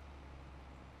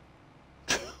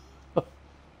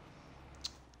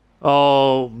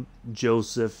 Oh,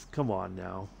 Joseph, come on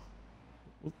now.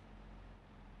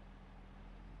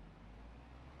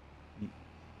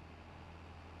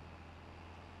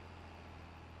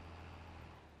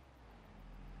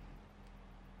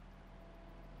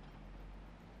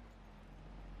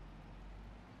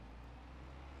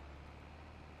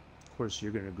 Of course,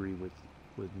 you're going to agree with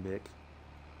Mick.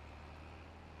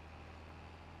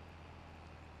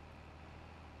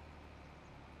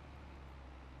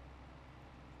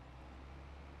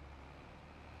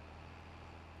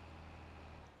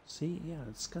 See, yeah,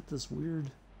 it's got this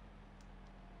weird.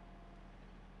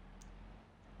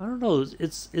 I don't know.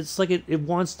 It's like it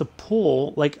wants to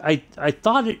pull. Like I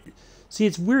thought it. See,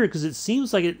 it's weird because it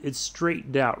seems like it's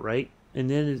straightened out, right? And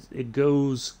then it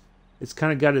goes. It's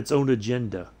kind of got its own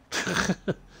agenda.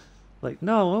 Like,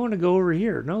 no, I want to go over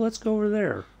here. No, let's go over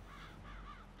there.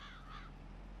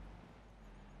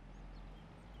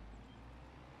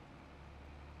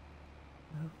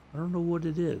 I don't know what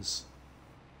it is.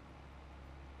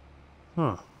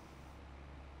 Huh.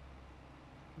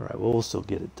 Alright, well, we'll still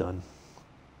get it done.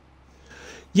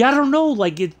 Yeah, I don't know.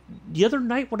 Like it the other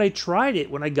night when I tried it,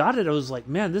 when I got it, I was like,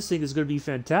 man, this thing is going to be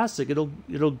fantastic. It'll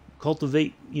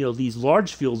cultivate, these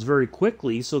large fields very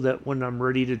quickly so that when I'm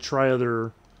ready to try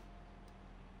other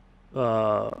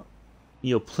uh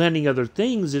planting other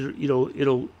things,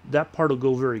 it'll that part will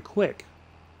go very quick.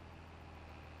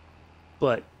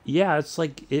 But yeah, it's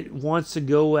like it wants to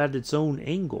go at its own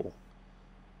angle.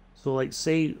 So like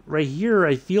say right here,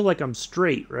 I feel like I'm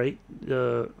straight, right?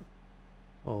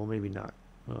 Oh, maybe not.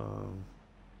 Other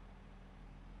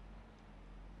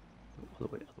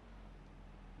way.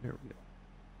 There we go.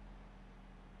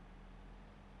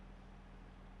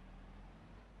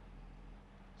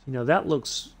 See, now that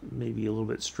looks maybe a little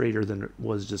bit straighter than it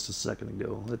was just a second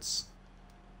ago. Let's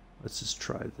just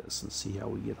try this and see how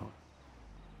we get on.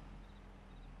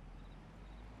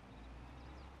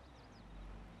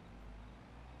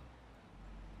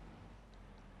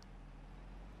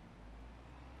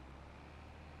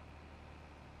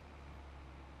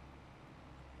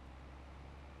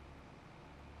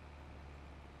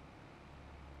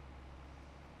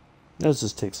 Let's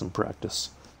just take some practice.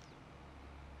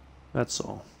 That's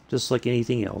all. Just like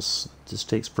anything else, it just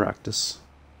takes practice.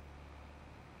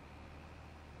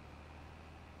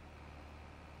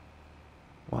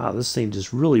 Wow, this thing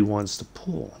just really wants to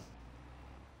pull.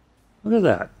 Look at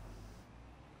that.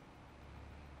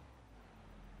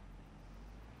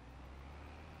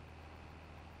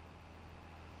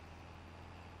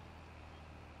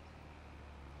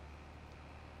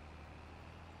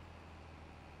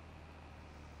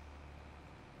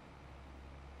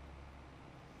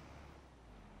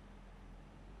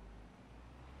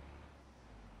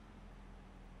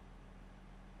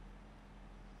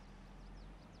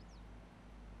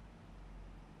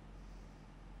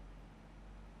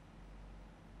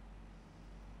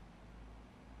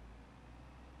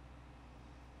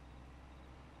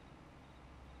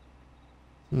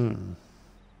 Hmm.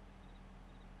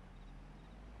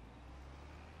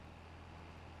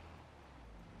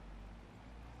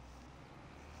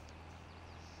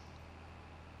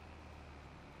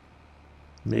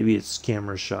 Maybe it's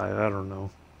camera shy. I don't know.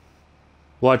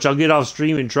 Watch, I'll get off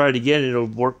stream and try it again. It'll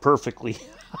work perfectly.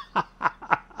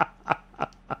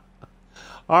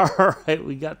 All right,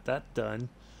 we got that done.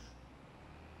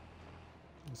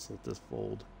 Let's let this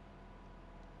fold.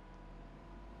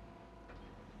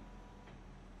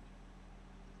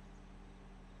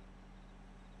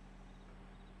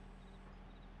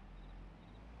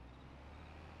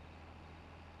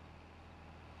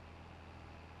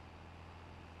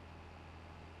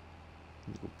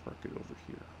 We'll park it over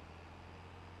here.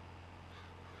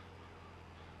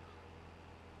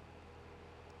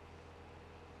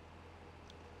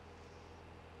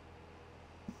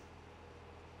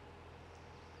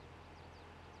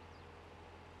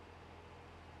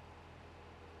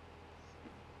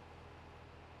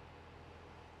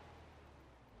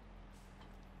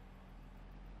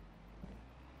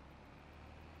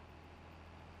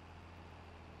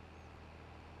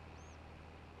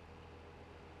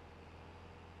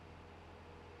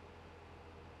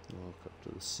 I'll hook up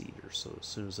to the cedar, so as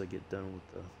soon as I get done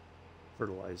with the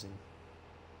fertilizing.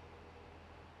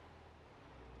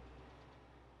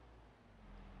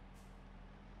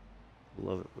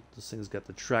 Love it. This thing's got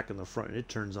the track in the front and it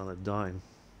turns on a dime.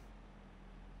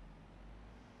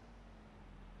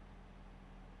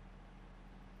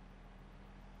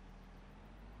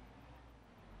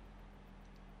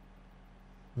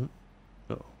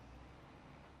 Oh.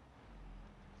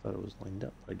 Thought it was lined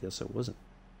up. I guess it wasn't.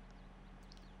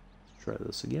 Let's try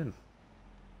this again.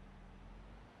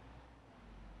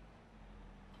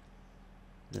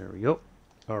 There we go.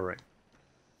 All right.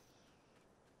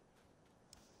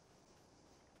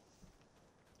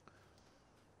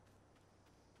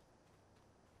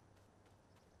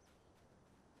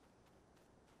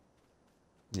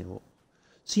 Yeah, well,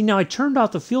 see, now I turned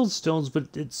off the field stones, but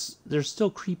they're still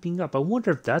creeping up. I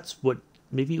wonder if that's what,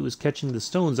 maybe it was catching the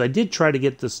stones. I did try to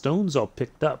get the stones all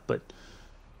picked up, but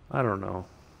I don't know.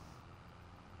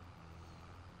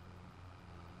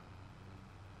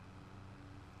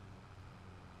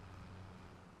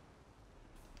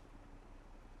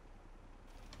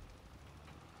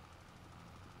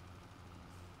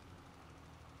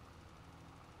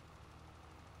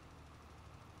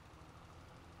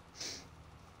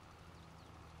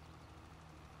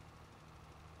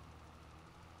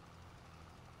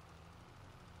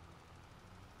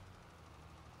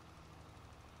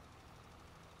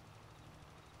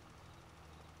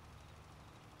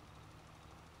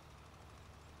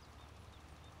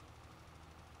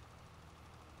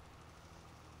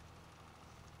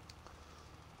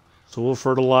 So we'll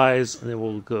fertilize, and then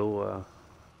we'll go,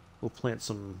 we'll plant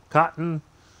some cotton.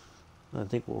 I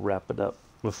think we'll wrap it up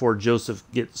before Joseph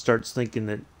starts thinking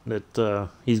that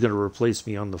he's going to replace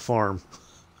me on the farm.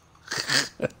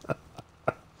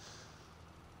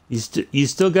 You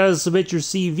still got to submit your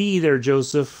CV there,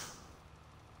 Joseph.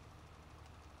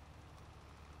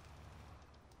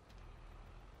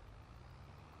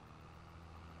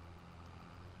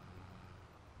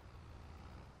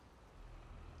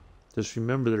 Just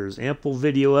remember, there's ample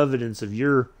video evidence of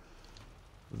your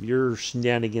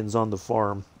shenanigans on the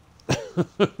farm.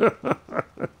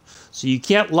 So you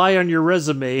can't lie on your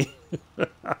resume.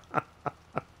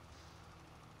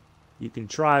 You can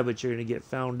try, but you're going to get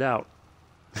found out.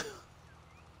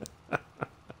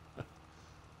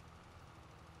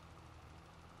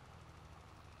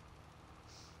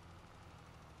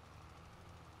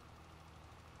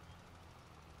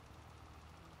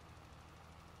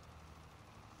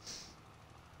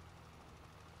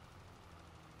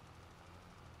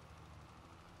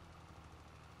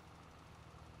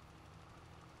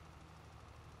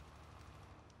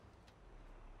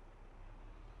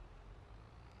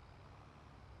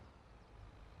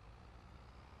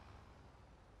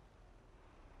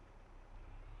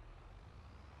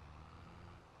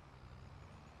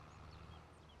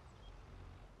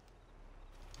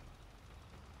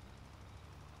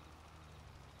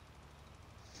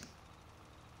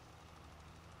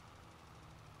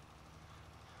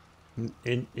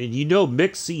 And you know,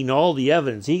 Mick's seen all the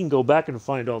evidence. He can go back and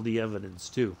find all the evidence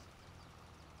too.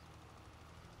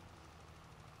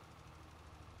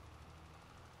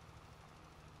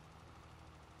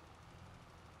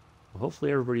 Well,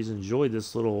 hopefully everybody's enjoyed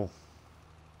this little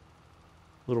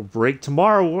break.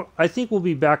 Tomorrow, I think we'll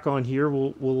be back on here.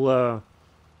 We'll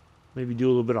maybe do a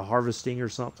little bit of harvesting or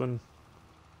something.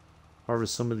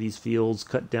 Harvest some of these fields,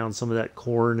 cut down some of that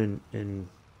corn, and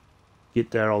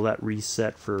get all that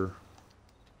reset for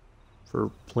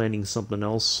planting something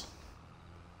else.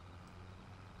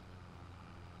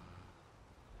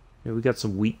 Yeah, we got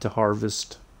some wheat to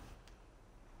harvest.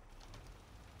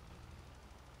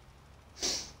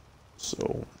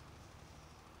 So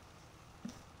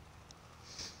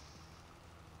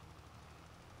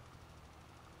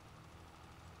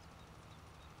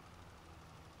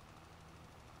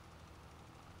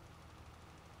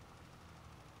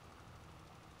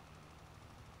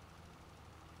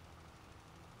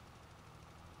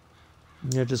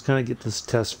yeah, just kind of get this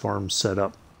test farm set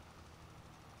up.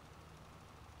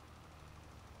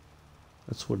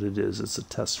 That's what it is. It's a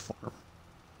test farm.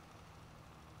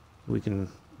 We can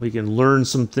learn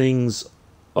some things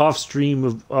off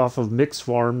of Mick's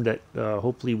farm that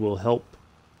hopefully will help.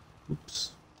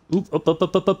 Oops. Oop,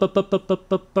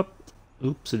 up.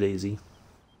 Oops, a daisy.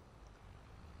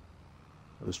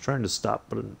 I was trying to stop,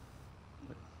 but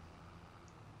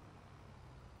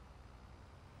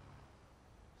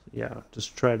yeah,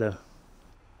 just try to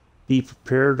be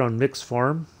prepared on Mick's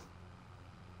farm.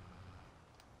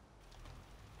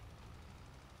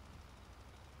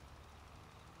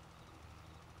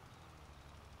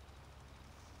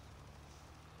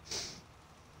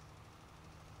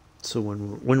 So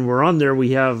when we're on there, we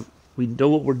know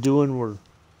what we're doing, or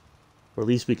at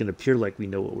least we can appear like we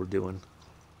know what we're doing.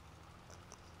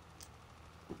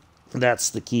 That's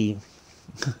the key.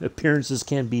 Appearances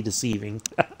can be deceiving.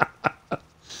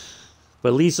 But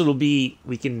at least we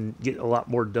can get a lot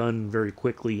more done very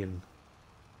quickly and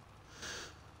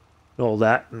all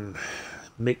that, and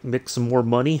make some more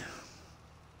money.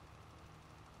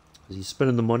 He's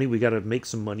spending the money. We got to make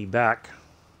some money back.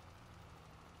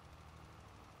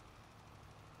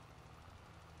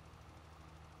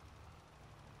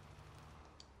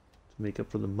 To make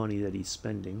up for the money that he's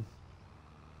spending.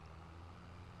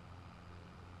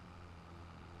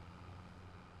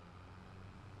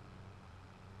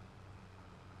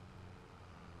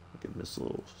 Look at this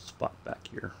little spot back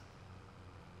here.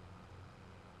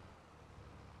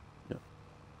 No.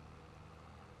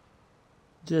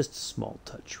 Just a small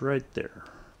touch right there.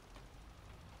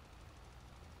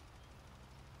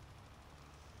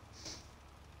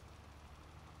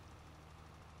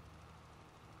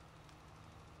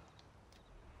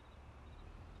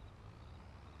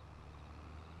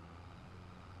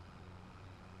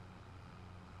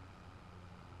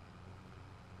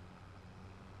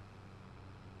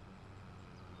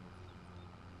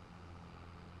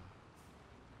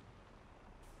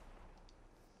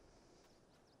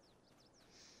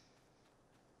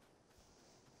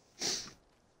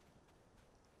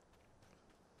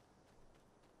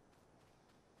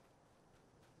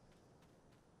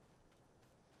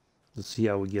 Let's see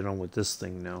how we get on with this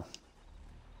thing now.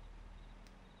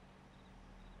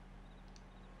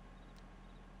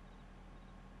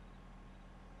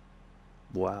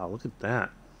 Wow, look at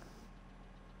that.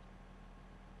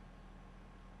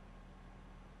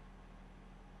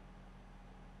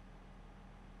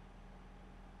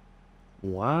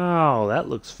 Wow, that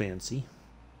looks fancy.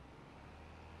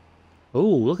 Oh,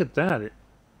 look at that.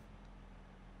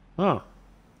 Huh.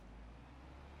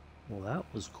 Well, that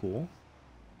was cool.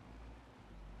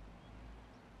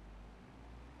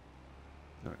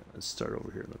 All right, let's start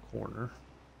over here in the corner.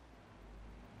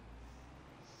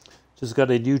 Just got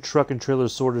a new truck and trailer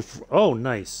sorted. Oh,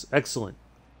 nice, excellent.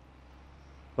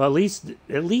 Well, at least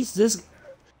this.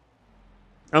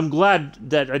 I'm glad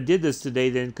that I did this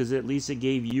today then, because at least it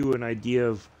gave you an idea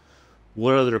of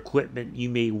what other equipment you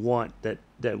may want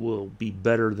that will be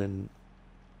better than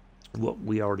what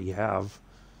we already have.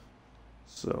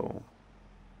 So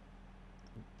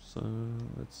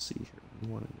let's see here. We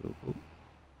want to go. Oh.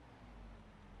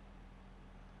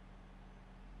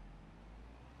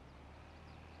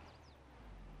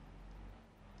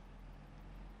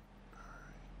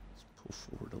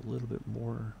 Forward a little bit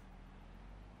more.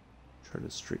 Try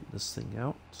to straighten this thing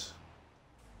out.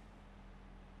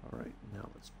 All right, now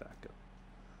let's back up.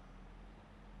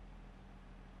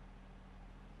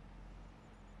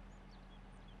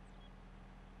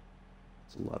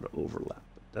 It's a lot of overlap,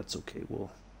 but that's okay.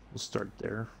 We'll start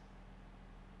there.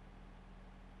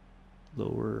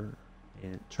 Lower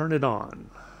and turn it on.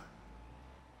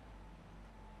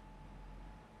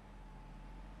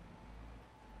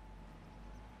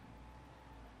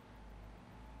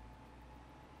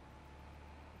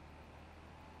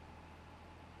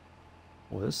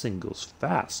 Well, this thing goes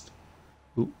fast.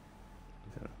 Ooh,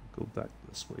 gotta go back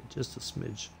this way just a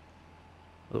smidge.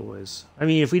 Otherwise, I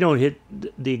mean, if we don't hit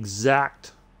the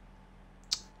exact,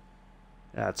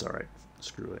 that's all right.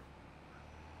 Screw it.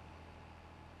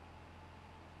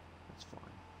 That's fine.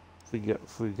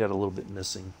 If we got a little bit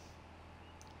missing,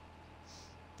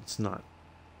 it's not.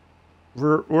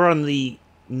 We're on the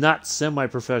not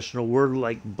semi-professional. We're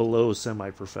like below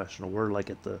semi-professional. We're like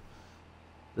at the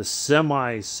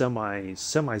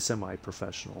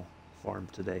semi-professional farm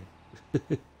today.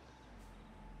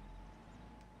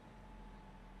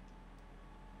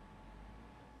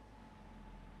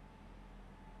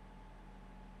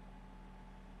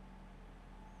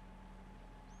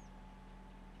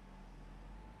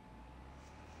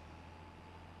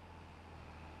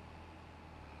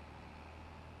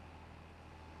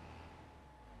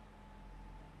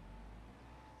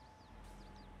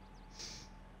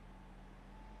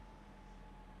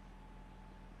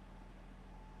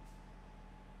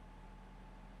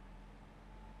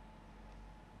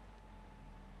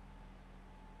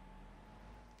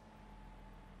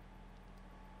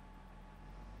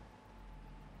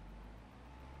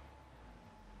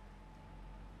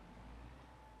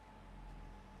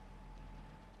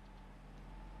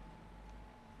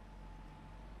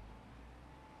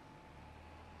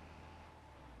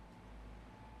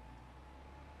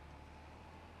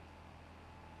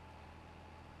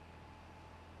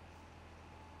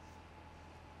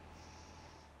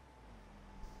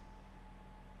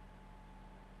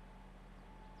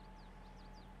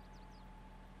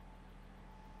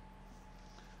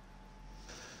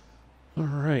 All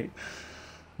right.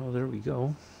 Oh, there we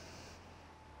go.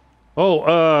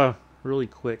 Oh, really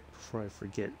quick before I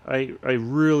forget, I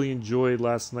really enjoyed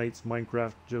last night's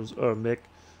Minecraft, Mick.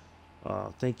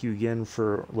 Thank you again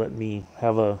for letting me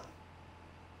have a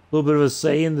little bit of a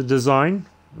say in the design.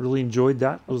 Really enjoyed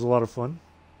that. It was a lot of fun.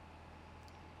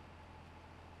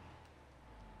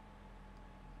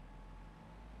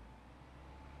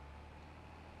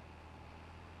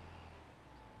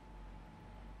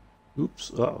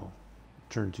 Oops. Uh-oh.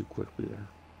 Turned too quickly there.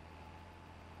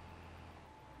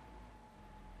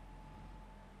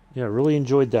 Yeah, really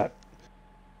enjoyed that.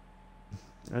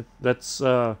 That's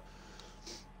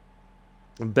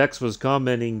Bex was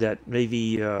commenting that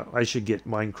maybe I should get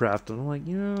Minecraft, and I'm like,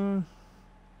 yeah,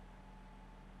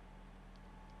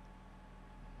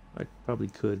 I probably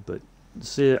could, but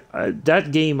see,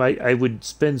 that game, I would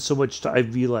spend so much time.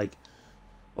 I'd be like,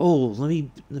 oh, let me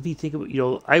think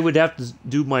about, I would have to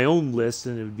do my own list,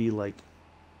 and it would be like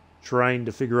trying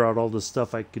to figure out all the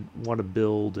stuff I could want to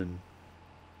build and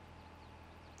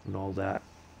all that.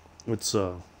 It's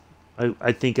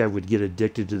I think I would get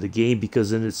addicted to the game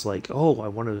because then it's like, oh, I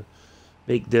want to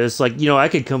make this. Like, I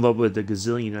could come up with a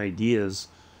gazillion ideas.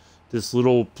 This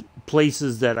little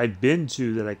places that I've been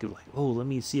to that I could like, oh, let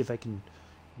me see if I can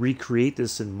recreate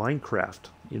this in Minecraft.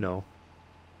 I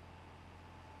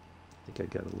think I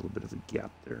got a little bit of a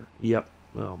gap there. Yep.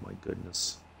 Oh my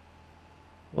goodness.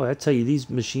 Well, I tell you, these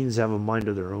machines have a mind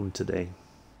of their own today.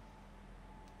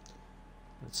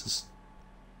 Let's just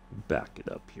back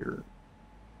it up here.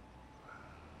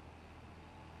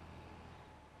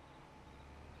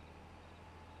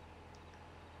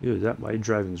 Ew, my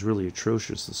driving's really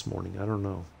atrocious this morning. I don't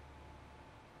know.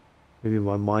 Maybe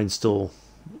my mind's still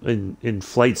in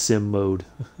flight sim mode.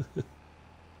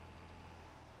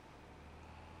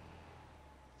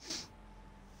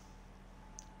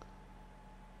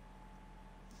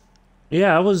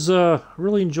 Yeah, I was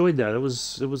really enjoyed that. It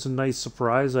was a nice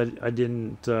surprise. I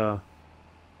didn't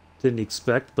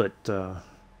expect, but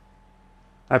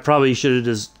I probably should have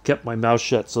just kept my mouth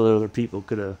shut so that other people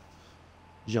could have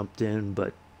jumped in.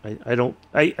 But I don't.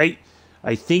 I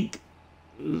think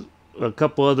a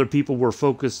couple other people were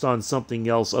focused on something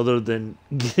else other than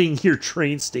getting your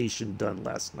train station done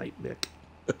last night, Nick.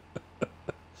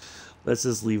 Let's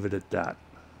just leave it at that.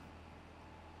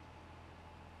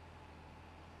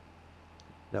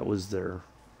 That was their...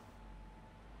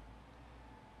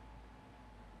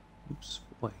 Oops,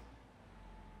 boy.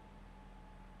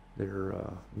 Their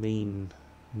main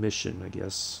mission, I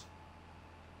guess.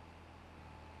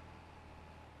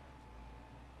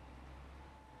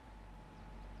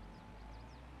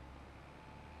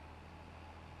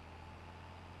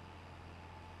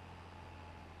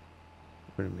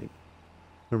 We're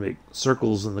gonna make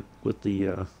circles with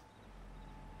the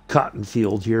cotton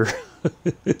field here.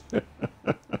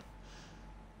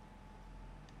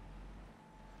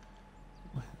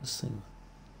 This thing.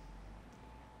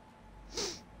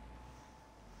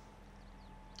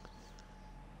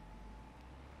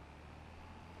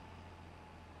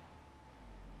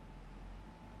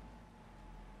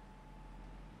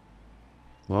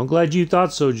 Well, I'm glad you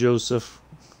thought so, Joseph.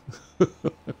 How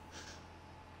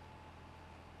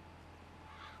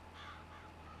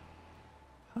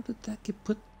did that get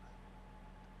put?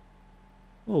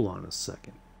 Hold on a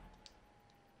second.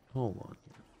 Hold on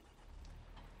here.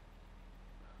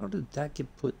 How did that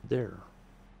get put there?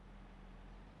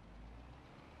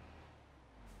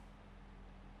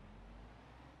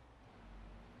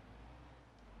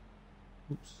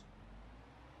 Oops.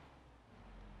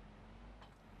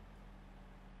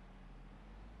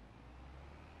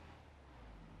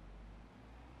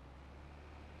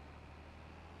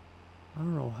 I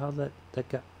don't know how that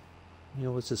got...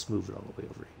 let's just move it all the way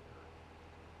over here.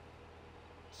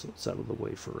 So it's out of the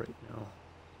way for right now.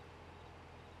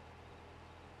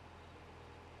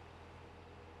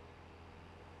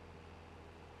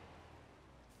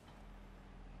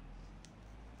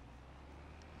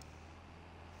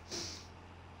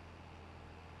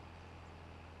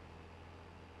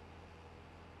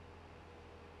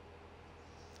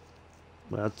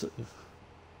 That's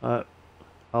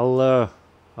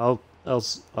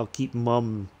I'll keep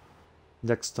mum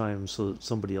next time so that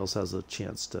somebody else has a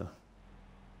chance to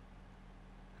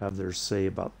have their say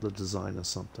about the design of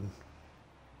something.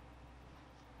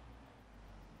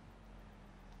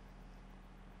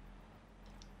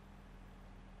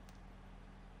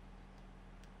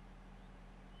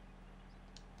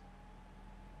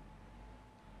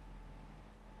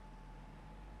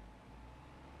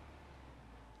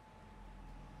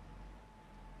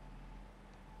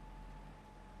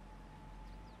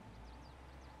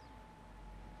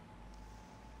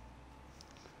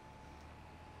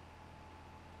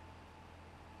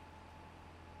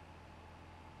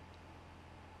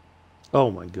 Oh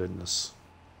my goodness.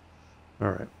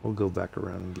 Alright, we'll go back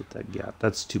around and get that gap.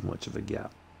 That's too much of a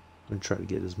gap. I'm going to try to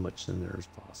get as much in there as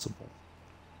possible.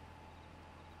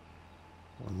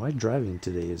 Well, my driving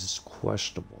today is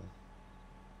questionable.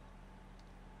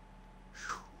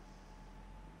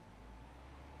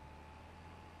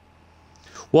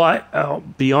 Well, I'll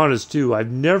be honest too.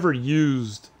 I've never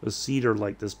used a seeder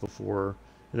like this before,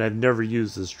 and I've never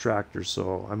used this tractor,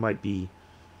 so I might be.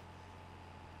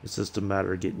 It's just a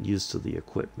matter of getting used to the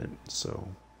equipment, so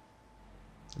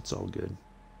it's all good.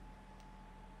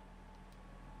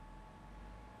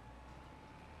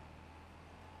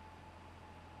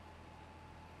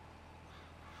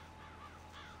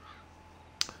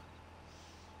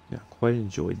 Yeah, quite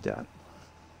enjoyed that.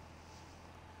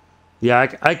 Yeah,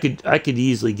 I could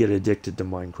easily get addicted to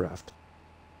Minecraft.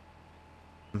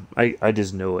 I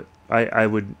just know it. I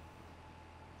would.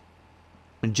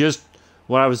 And just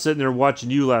when I was sitting there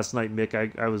watching you last night,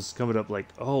 Mick, I was coming up like,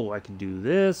 oh, I can do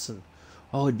this, and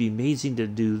oh, it'd be amazing to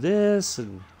do this,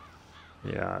 and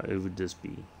yeah, it would just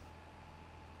be.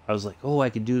 I was like, oh, I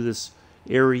could do this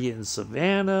area in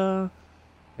Savannah.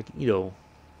 I can,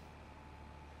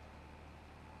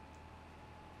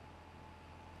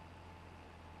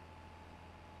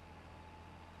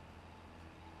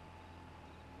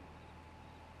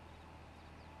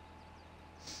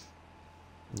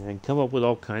 and come up with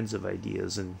all kinds of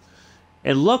ideas. And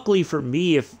luckily for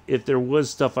me, if there was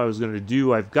stuff I was going to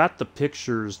do, I've got the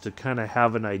pictures to kind of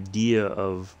have an idea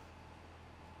of,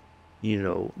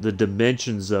 the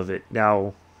dimensions of it.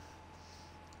 Now,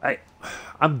 I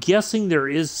I'm guessing there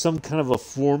is some kind of a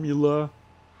formula.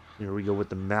 Here we go with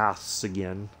the maths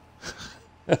again.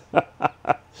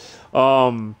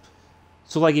 um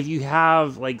so like if you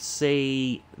have, like,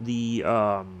 say the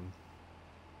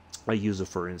I use it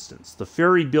for instance, the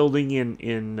ferry building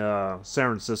in San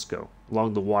Francisco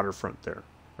along the waterfront there,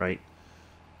 right?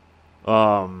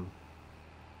 Um,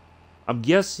 I'm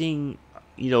guessing,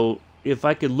 if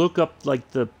I could look up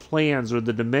like the plans or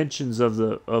the dimensions of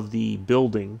the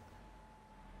building,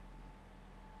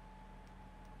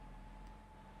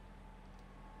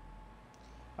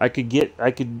 I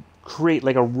could create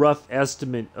like a rough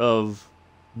estimate of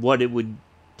what it would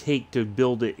take to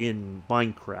build it in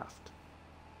Minecraft.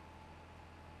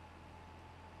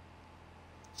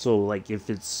 So like if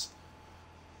it's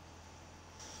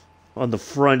on the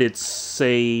front, it's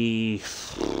say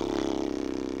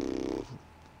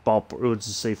let's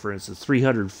just say for instance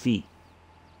 300 feet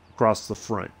across the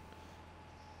front.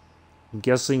 I'm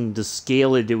guessing to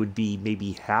scale it, it would be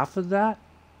maybe half of that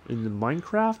in the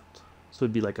Minecraft. So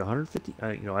it'd be like 150.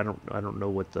 I don't know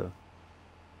what the.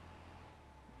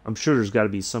 I'm sure there's got to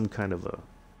be some kind of a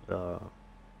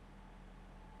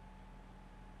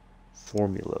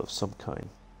formula of some kind,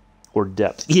 or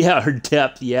depth. Yeah, or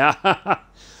depth. Yeah,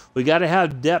 we got to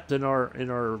have depth in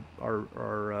our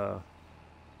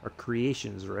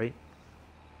creations, right?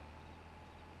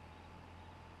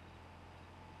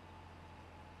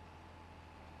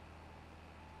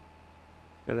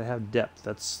 Gotta have depth.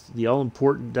 That's the all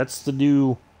important. That's the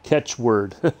new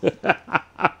catchword.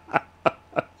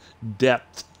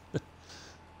 Depth.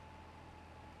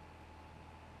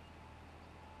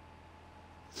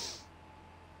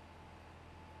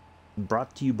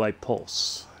 Brought to you by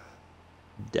Pulse.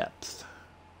 Depth.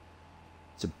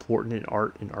 It's important in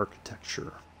art and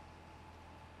architecture.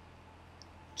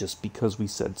 Just because we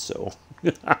said so.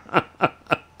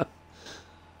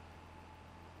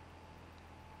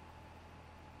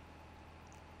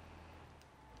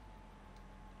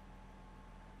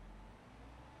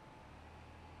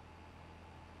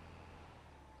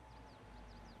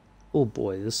 Oh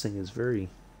boy, this thing is very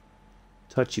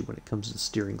touchy when it comes to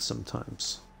steering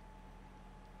sometimes.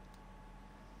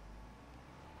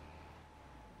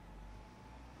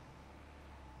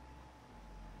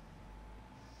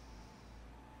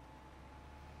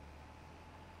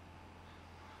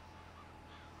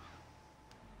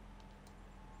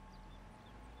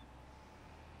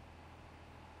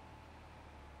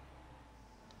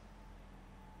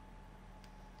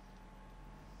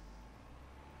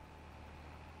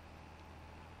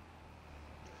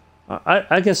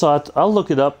 I guess I'll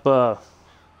look it up.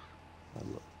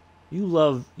 You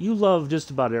love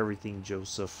just about everything,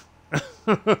 Joseph.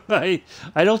 I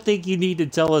don't think you need to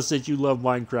tell us that you love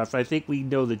Minecraft. I think we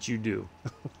know that you do.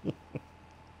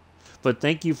 But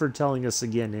thank you for telling us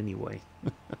again anyway.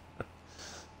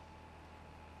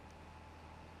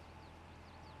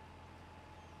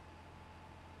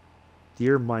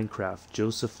 Dear Minecraft,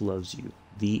 Joseph loves you.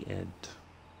 The end.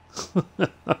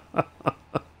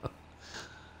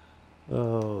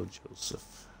 Oh,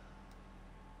 Joseph.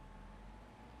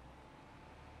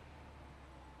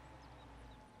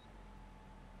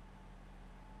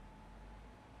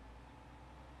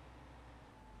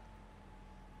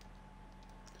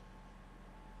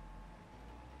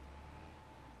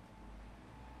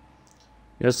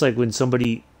 It's like when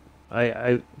somebody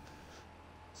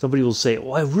will say,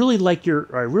 "Well, I really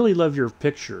love your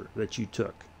picture that you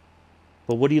took."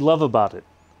 But what do you love about it?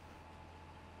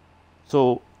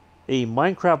 So a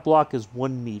Minecraft block is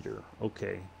 1 meter.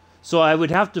 Okay. So I would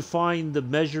have to find the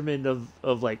measurement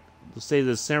of like, say,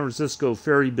 the San Francisco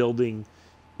ferry building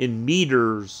in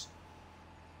meters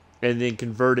and then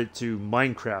convert it to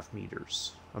Minecraft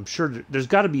meters. I'm sure there's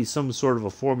got to be some sort of a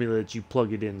formula that you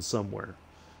plug it in somewhere.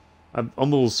 I'm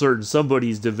almost certain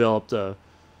somebody's developed a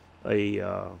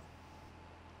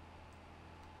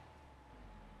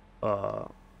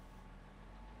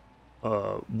uh,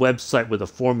 website with a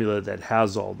formula that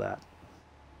has all that.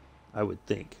 I would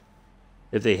think.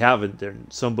 If they haven't, then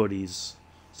somebody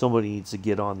needs to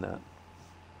get on that.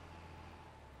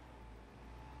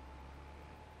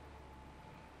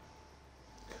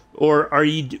 Or are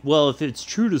you, well, if it's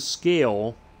true to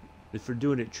scale, if we're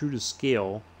doing it true to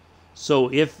scale,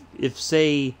 so if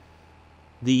say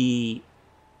the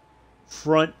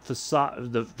front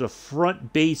facade, the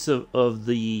front base of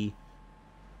the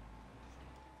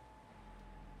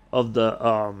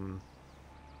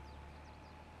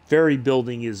ferry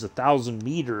building is 1,000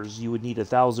 meters, you would need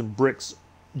 1,000 bricks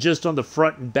just on the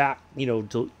front and back,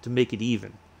 to make it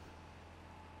even.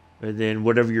 And then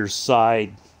whatever your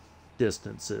side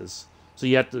distance is. So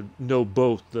you have to know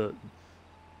both the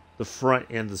front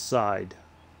and the side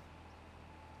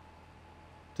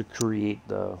to create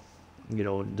the,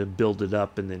 to build it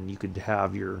up, and then you could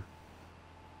have your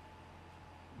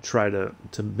try to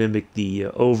mimic the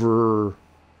a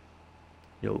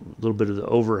little bit of the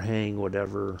overhang,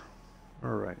 whatever. All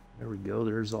right, there we go.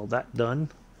 There's all that done.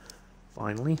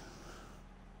 Finally,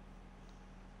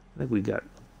 I think we got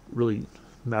really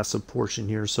massive portion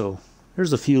here. So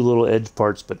there's a few little edge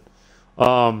parts, but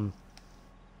I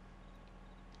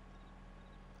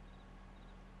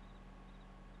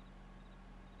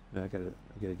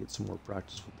gotta get some more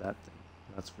practice with that thing.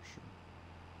 That's for sure.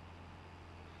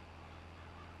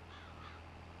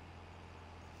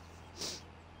 Let's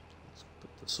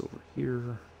put this over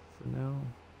here for now.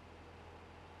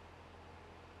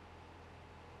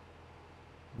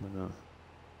 I'm gonna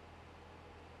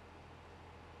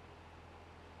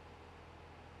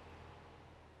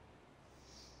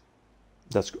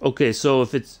That's okay. So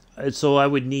if it's so, I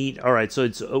would need. All right. So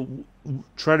it's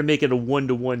try to make it a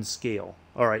 1-to-1 scale.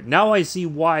 All right. Now I see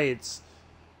why it's.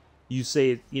 You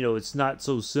say it. It's not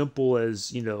so simple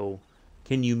as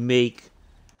Can you make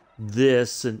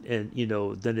this and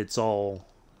then it's all.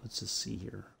 Let's just see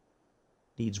here.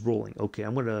 Needs rolling. Okay,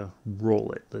 I'm gonna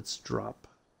roll it. Let's drop.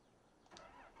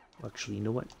 Actually, you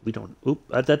know what? We don't. Oop.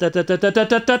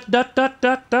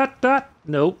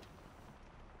 Nope.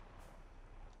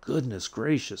 Goodness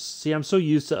gracious. See, I'm so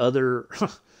used to other...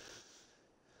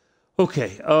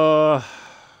 Okay, Oh,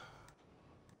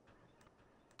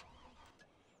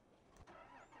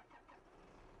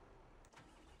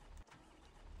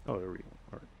 there we go.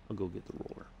 Alright, I'll go get the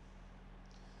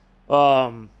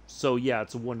roller. So yeah,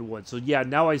 it's a 1-to-1. So yeah,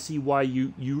 now I see why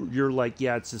you're like,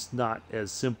 yeah, it's just not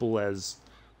as simple as...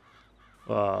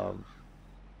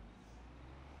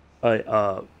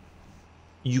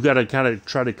 you got to kind of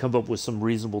try to come up with some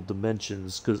reasonable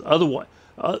dimensions, because otherwise,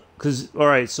 all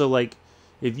right, so like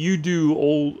if you do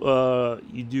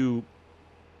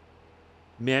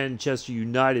Manchester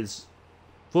United's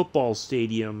football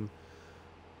stadium,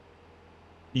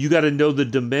 you got to know the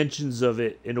dimensions of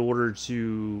it in order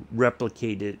to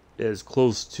replicate it as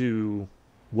close to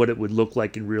what it would look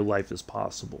like in real life as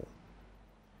possible.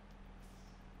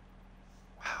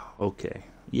 Wow. Okay.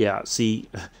 Yeah. See,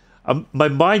 my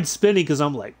mind's spinning because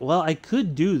I'm like, well, I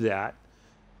could do that,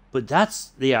 but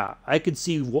that's yeah. I could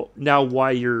see now why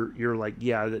you're like,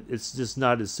 yeah, it's just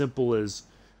not as simple as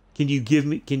can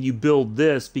you build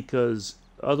this, because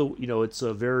it's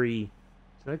a very.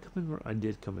 Did I come in? I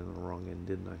did come in the wrong end,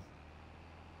 didn't I?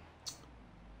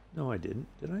 No, I didn't.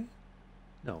 Did I?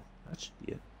 No, that should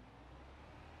be it.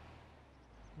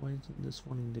 Why isn't this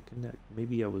wanting to connect?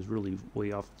 Maybe I was really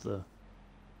way off the.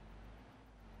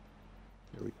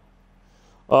 There we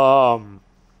go.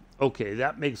 Okay,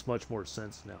 that makes much more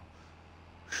sense now.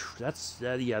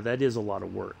 Yeah, that is a lot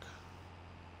of work.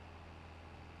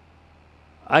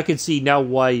 I can see now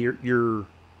why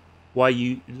why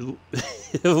you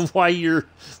why your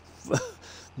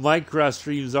Minecraft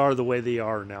streams are the way they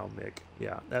are now, Mick.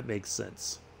 Yeah, that makes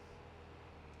sense.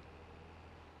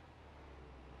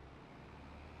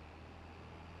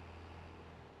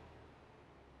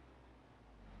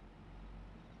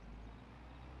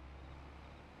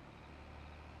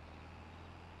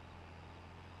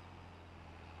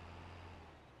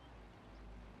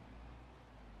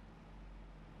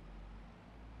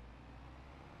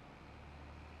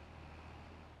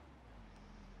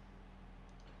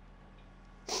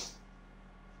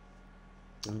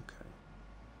 Okay.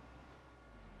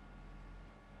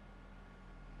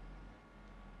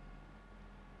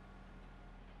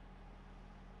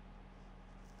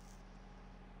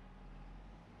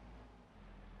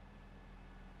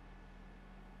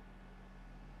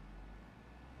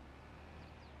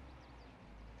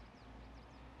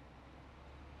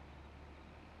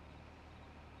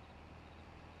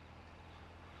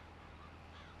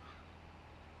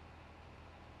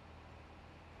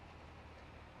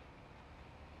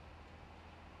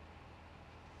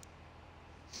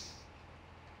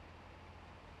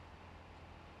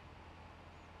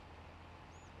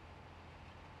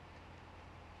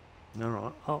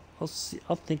 No, I'll see.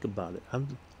 I'll think about it.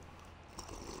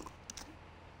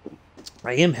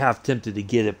 I am half tempted to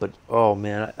get it, but oh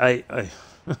man, man,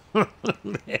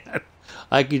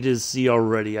 I could just see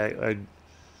already.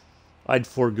 I'd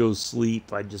forego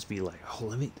sleep. I'd just be like,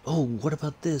 oh, what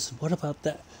about this? What about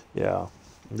that? Yeah,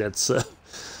 that's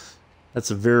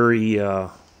that's a very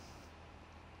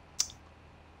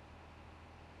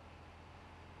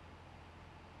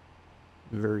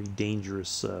very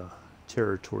dangerous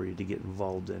territory to get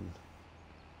involved in.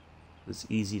 It's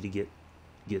easy to get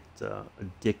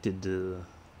addicted to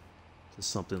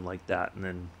something like that, and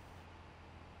then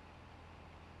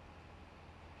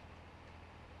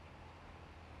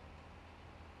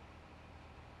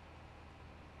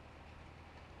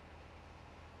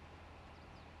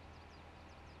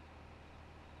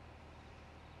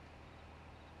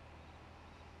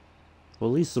well,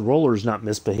 at least the roller's not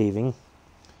misbehaving.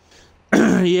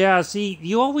 Yeah, see,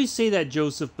 you always say that,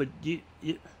 Joseph, but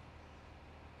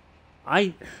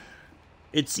I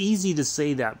it's easy to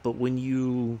say that, but when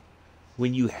you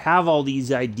have all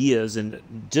these ideas, and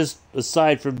just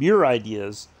aside from your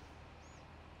ideas,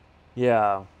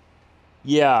 yeah,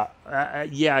 yeah,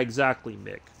 yeah, exactly,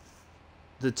 Mick.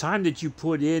 The time that you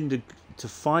put in to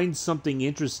find something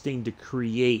interesting to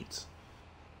create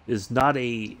is not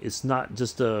a it's not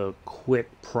just a quick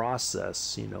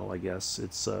process, I guess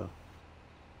it's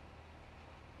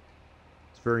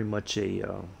very much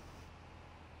a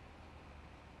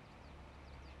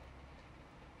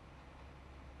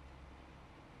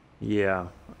yeah,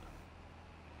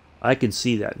 I can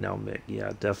see that now, Mick.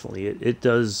 Yeah, definitely. It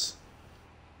does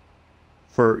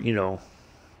for,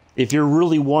 if you're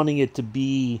really wanting it to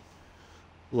be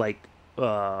like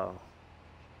as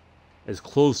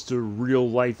close to real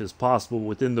life as possible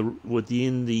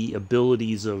within the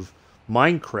abilities of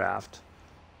Minecraft.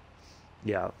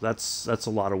 Yeah, that's a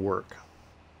lot of work.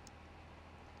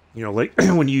 Like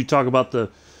when you talk about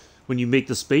when you make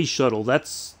the space shuttle,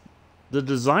 that's the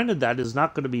design of that is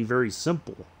not going to be very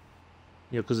simple.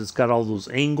 Because it's got all those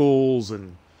angles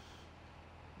and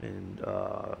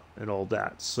all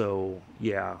that. So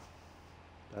yeah,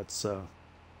 that's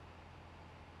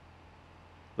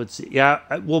but see,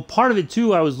 yeah, well, part of it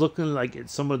too. I was looking like at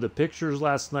some of the pictures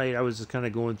last night. I was just kind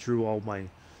of going through all my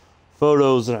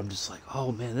photos, and I'm just like,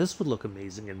 oh man, this would look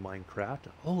amazing in Minecraft.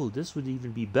 Oh, this would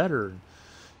even be better.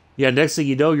 Yeah, next thing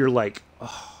you know, you're like,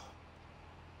 oh,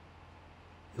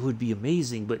 it would be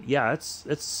amazing. But yeah,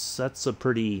 that's a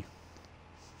pretty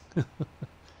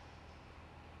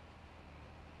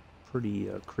pretty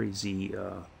crazy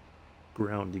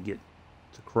ground to get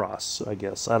to cross, I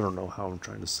guess. I don't know how I'm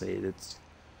trying to say it.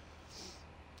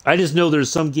 I just know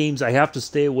there's some games I have to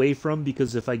stay away from,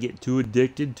 because if I get too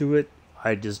addicted to it,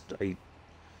 I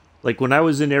like when I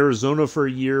was in Arizona for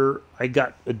a year, I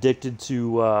got addicted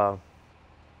to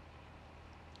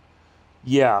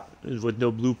yeah, with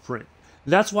no blueprint.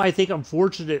 That's why I think I'm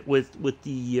fortunate with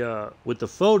the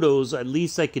photos. At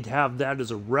least I could have that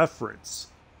as a reference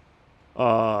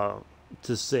uh,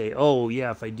 to say, oh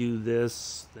yeah, if I do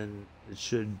this, then it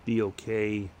should be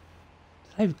okay.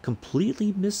 Did I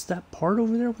completely miss that part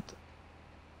over there?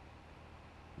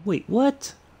 Wait,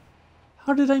 what?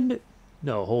 How did I miss?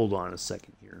 No, hold on a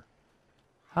second here.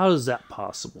 How is that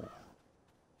possible?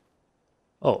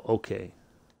 Oh, okay.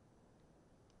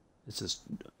 It's just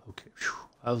okay. Whew.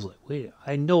 I was like, wait,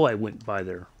 I know I went by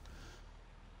there.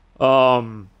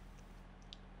 Um,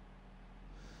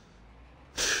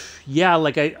 yeah,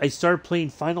 like I started playing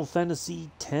Final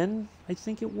Fantasy X, I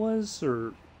think it was,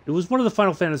 or it was one of the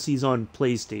Final Fantasies on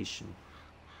PlayStation.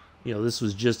 This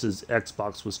was just as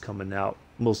Xbox was coming out.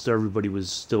 Most everybody was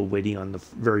still waiting on the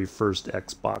very first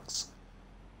Xbox.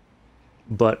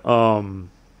 But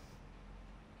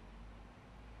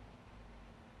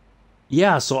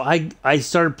yeah, so I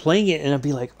started playing it, and I'd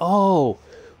be like, oh,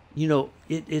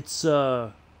 it's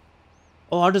oh,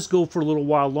 I'll just go for a little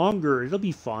while longer. It'll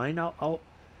be fine. I'll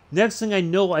next thing I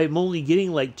know, I'm only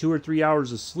getting like 2 or 3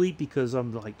 hours of sleep, because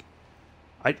I'm like,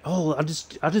 I'll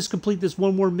just complete this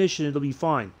one more mission. It'll be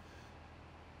fine.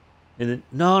 And then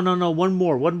no, one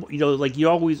more. Like you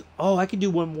always, oh, I can do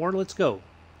one more. Let's go.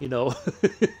 You know.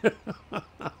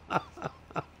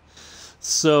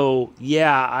 So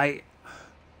yeah,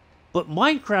 but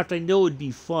Minecraft, I know would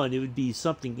be fun. It would be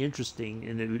something interesting,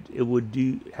 and it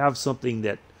would have something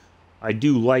that I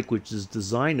do like, which is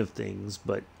design of things.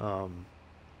 But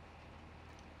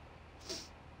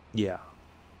yeah,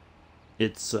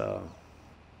 it's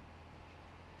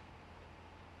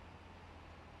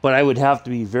but I would have to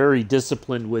be very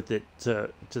disciplined with it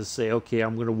to say, okay,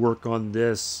 I'm going to work on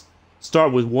this.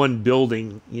 Start with one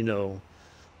building,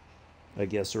 I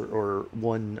guess, or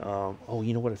one. Oh,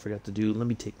 you know what I forgot to do? Let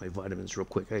me take my vitamins real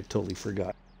quick. I totally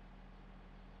forgot.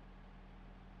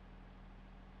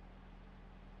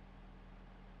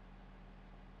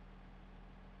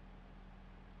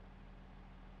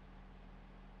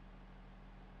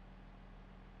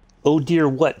 Oh dear,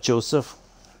 what, Joseph?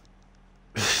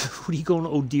 What are you going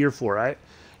oh dear for?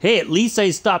 Hey, at least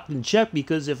I stopped and checked,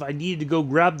 because if I needed to go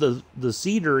grab the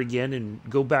cedar again and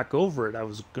go back over it, I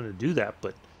was going to do that.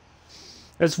 But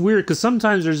that's weird, because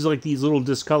sometimes there's like these little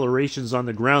discolorations on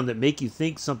the ground that make you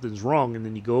think something's wrong, and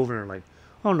then you go over and like,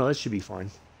 oh no, that should be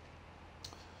fine.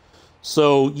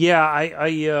 So yeah,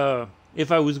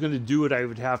 if I was going to do it, I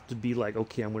would have to be like,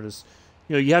 okay, I'm going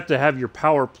to, you have to have your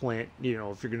power plant, if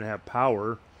you're going to have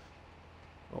power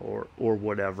or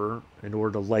whatever, in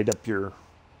order to light up your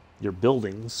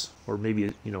buildings, or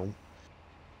maybe,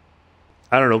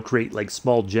 I don't know, create like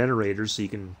small generators so you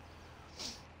can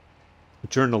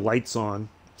turn the lights on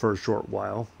for a short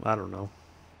while. I don't know.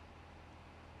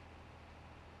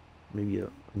 Maybe a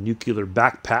nuclear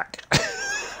backpack.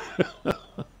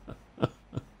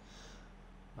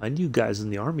 I knew guys in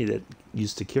the army that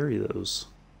used to carry those.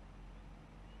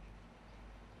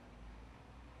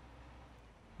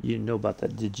 You didn't know about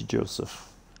that, did you,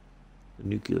 Joseph? The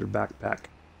nuclear backpack.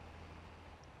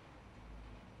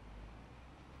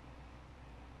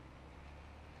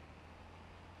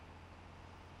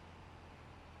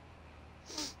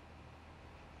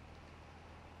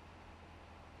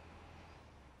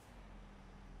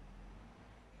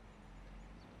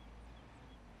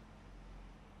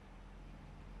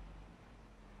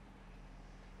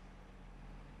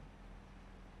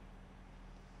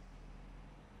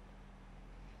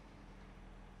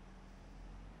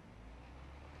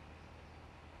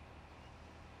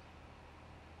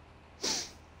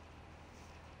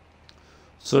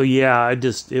 So yeah, I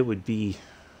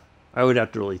would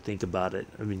have to really think about it.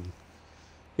 I mean,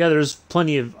 yeah, there's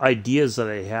plenty of ideas that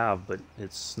I have, but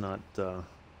it's not, I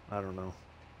don't know.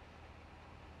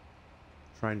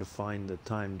 Trying to find the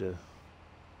time to.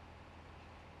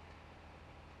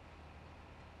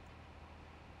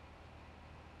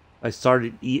 I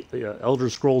started Elder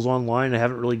Scrolls Online. I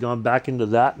haven't really gone back into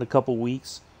that in a couple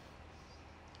weeks.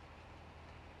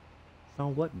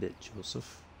 Found what bit,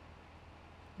 Joseph?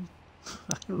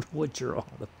 I don't know what you're on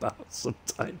about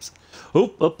sometimes.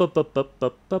 Oop, up, up, up, up,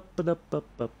 up, up, up, up, up,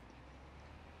 up.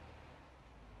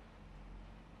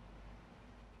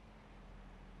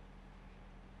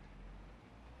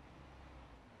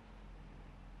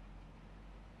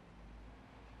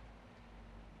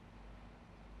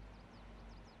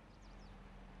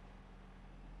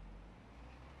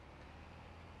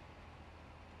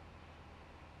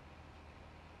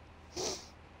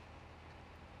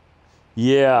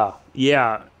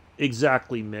 Yeah,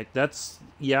 exactly, Mick.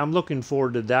 Yeah, I'm looking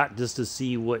forward to that, just to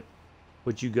see what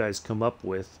you guys come up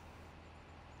with.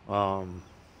 Um,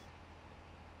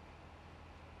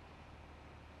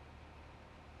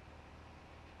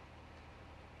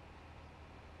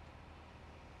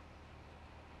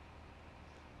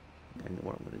 I know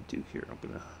what I'm gonna do here. I'm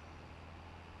gonna.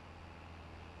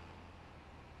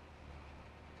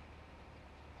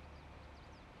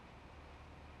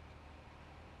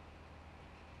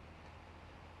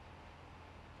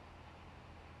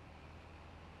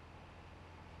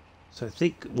 So I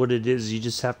think what it is, you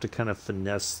just have to kind of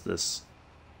finesse this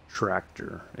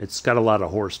tractor. It's got a lot of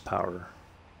horsepower.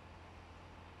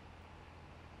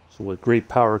 So with great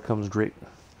power comes great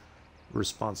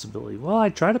responsibility. Well, I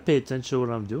try to pay attention to what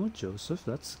I'm doing, Joseph.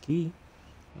 That's the key.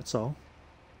 That's all.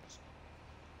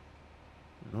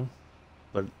 You know,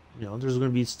 but there's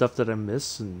going to be stuff that I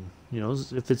miss, and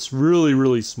if it's really,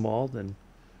 really small, then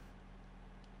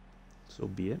so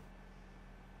be it.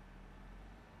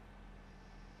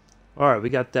 All right, we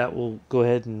got that. We'll go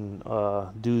ahead and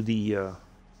do the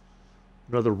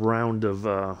another round of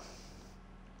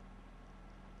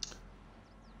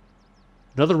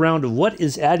what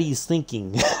is Addie's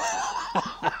thinking.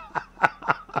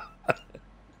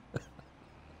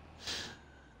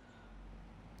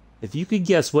 If you could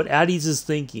guess what Addie's is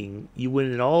thinking, you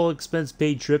win an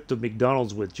all-expense-paid trip to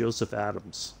McDonald's with Joseph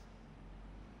Adams.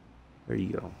 There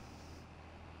you go.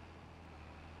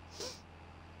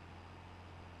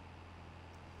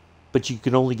 But you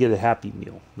can only get a Happy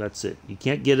Meal. That's it. You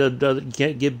can't get you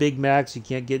can't get Big Macs. You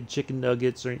can't get chicken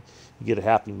nuggets, or you get a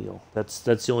Happy Meal. That's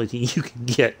the only thing you can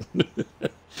get.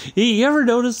 You ever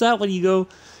notice that when you go,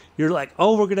 you're like,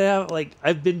 oh, we're gonna have, like,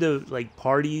 I've been to like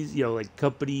parties, like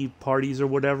company parties or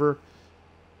whatever.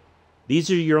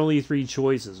 These are your only three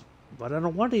choices. But I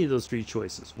don't want any of those three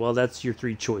choices. Well, that's your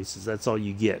three choices. That's all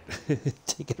you get.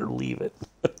 Take it or leave it.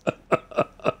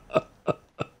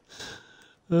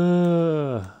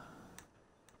 Uh,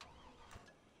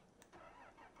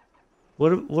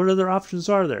 what other options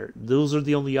are there? Those are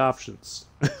the only options.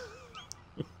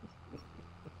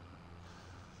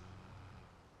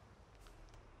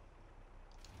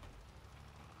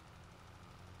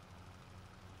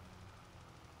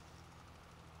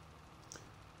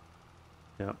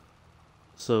 Yeah.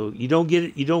 So you don't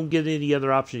get any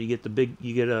other option. You get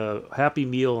you get a Happy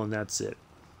Meal and that's it.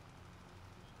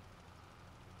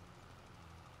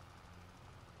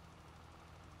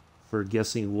 For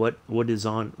guessing what is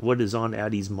on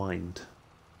Addie's mind.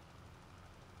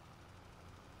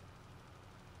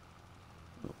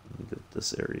 Oh, let me get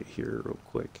this area here real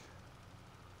quick.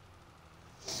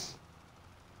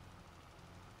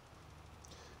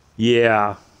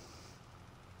 Yeah.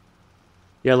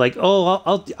 Yeah, like,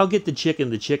 oh, I'll get the chicken.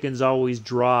 The chicken's always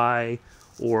dry,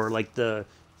 or like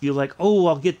you're like, oh,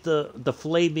 I'll get the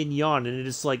filet mignon, and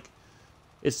it's like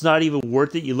it's not even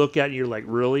worth it. You look at it and you're like,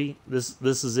 really? This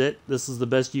is it? This is the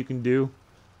best you can do?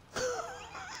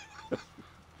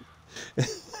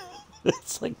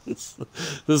 It's like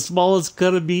the smallest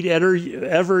cut of meat ever.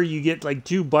 You get like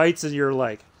 2 bites and you're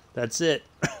like, that's it.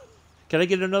 Can I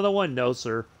get another one? No,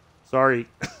 sir. Sorry.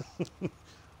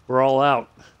 We're all out.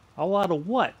 All out of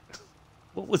what?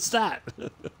 What was that?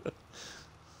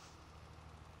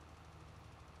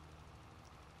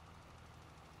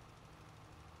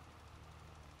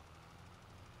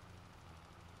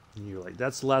 And you're like,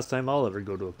 that's the last time I'll ever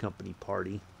go to a company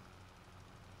party.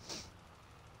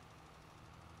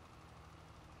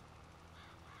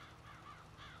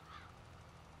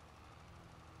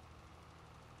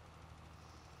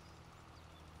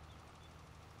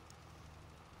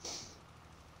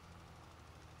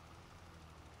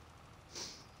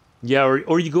 Yeah,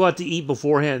 or you go out to eat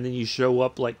beforehand, and then you show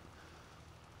up like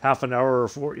half an hour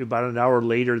or about an hour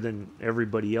later than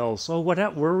everybody else. Oh, what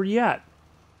happened? Where were you at?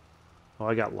 Oh,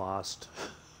 I got lost.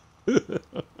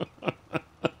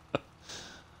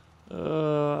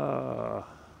 uh,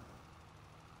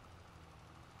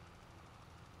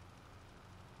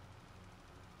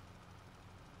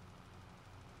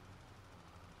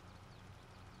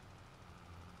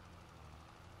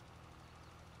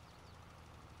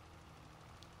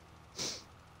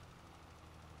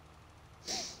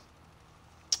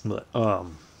 but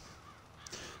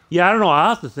yeah, I don't know. I'll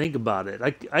have to think about it.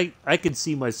 I could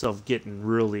see myself getting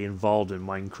really involved in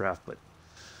Minecraft, but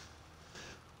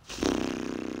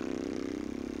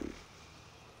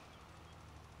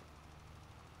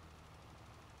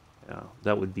yeah,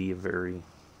 that would be a very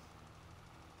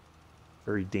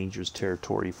dangerous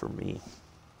territory for me,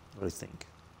 I think.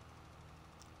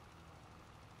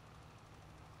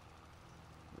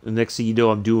 The next thing you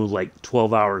know, I'm doing like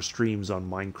 12-hour streams on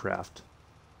Minecraft.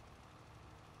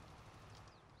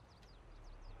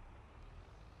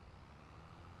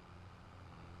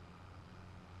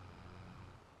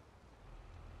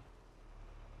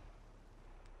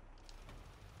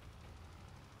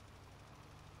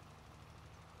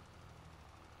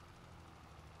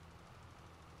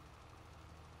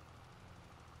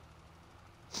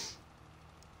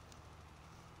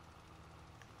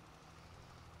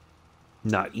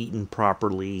 Not eaten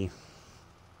properly.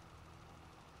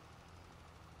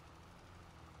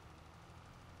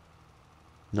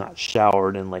 Not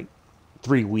showered in like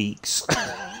 3 weeks.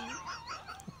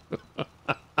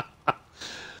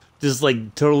 Just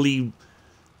like totally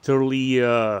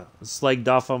slagged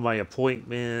off on my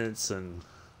appointments, and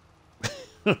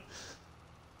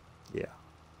yeah,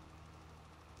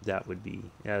 that would be,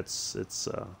 yeah, it's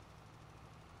all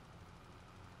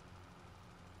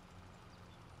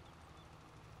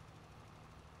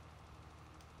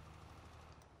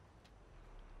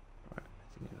right, I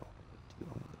think I know what I'm gonna do.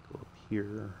 I'm gonna go up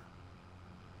here.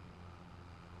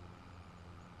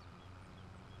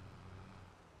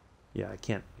 Yeah, I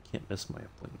can't miss my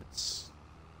appointments.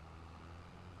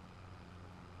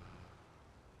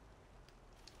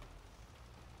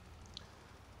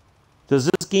 Does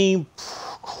this game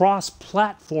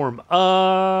cross-platform?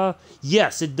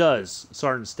 Yes, it does.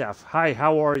 Sergeant Staff. Hi,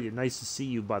 how are you? Nice to see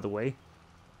you, by the way.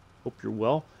 Hope you're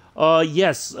well.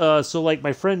 Yes. So like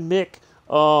my friend Mick,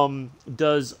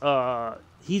 does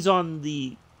he's on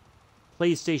the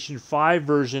PlayStation 5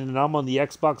 version, and I'm on the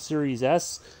Xbox Series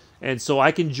S. And so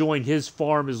I can join his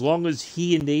farm as long as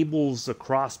he enables the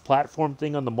cross-platform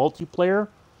thing on the multiplayer.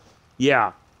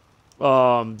 Yeah.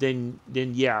 Then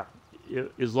yeah.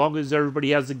 As long as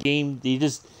everybody has the game,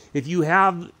 if you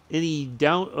have anything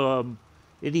downloaded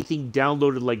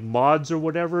like mods or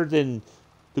whatever, then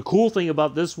the cool thing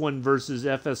about this one versus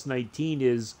FS19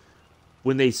 is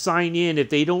when they sign in, if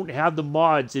they don't have the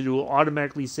mods, it will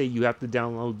automatically say you have to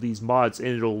download these mods,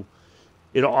 and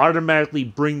it'll automatically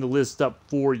bring the list up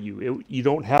for you. You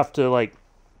don't have to like.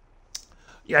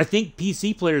 Yeah, I think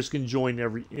PC players can join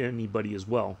anybody as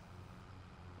well,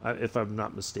 if I'm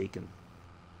not mistaken.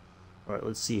 All right,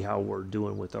 let's see how we're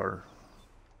doing with our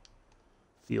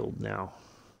field now.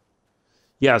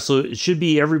 Yeah, so it should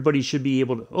be, everybody should be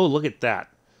able to. Oh, look at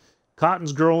that.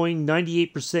 Cotton's growing,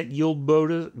 98% yield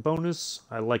bonus.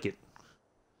 I like it.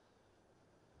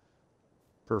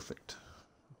 Perfect.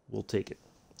 We'll take it.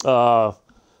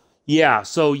 Yeah,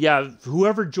 so yeah,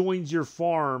 whoever joins your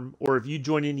farm, or if you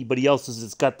join anybody else's,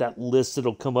 it's got that list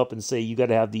that'll come up and say you got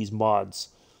to have these mods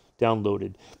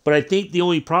downloaded. But I think the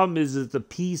only problem is that the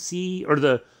PC or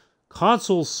the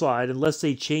console side, unless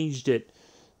they changed it,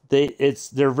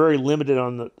 they're very limited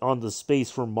on the space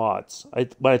for mods.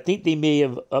 But I think they may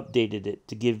have updated it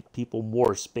to give people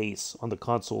more space on the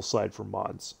console side for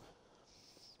mods.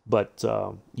 But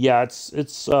yeah,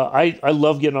 I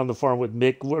love getting on the farm with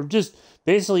Mick. We're just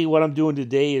basically what I'm doing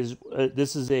today is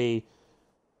this is a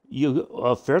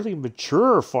fairly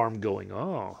mature farm going.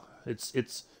 Oh,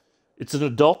 it's an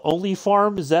adult only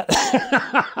farm. Is that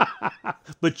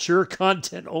mature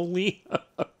content only?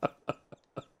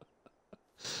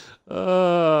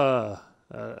 But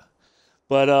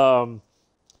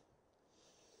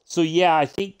so yeah, I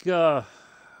think so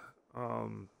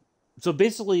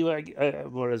basically what I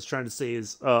was trying to say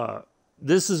is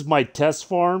this is my test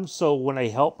farm. So when I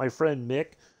help my friend Mick,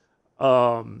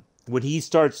 when he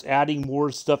starts adding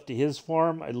more stuff to his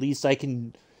farm, at least I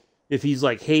can, if he's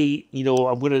like, hey,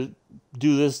 I'm going to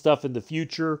do this stuff in the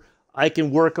future, I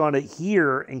can work on it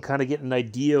here and kind of get an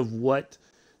idea of what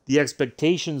the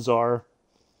expectations are.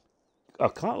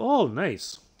 Oh,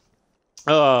 nice.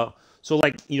 So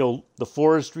like, the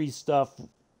forestry stuff,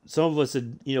 some of us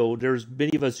had, there's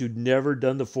many of us who'd never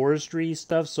done the forestry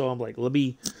stuff. So I'm like, let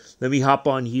me hop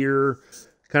on here,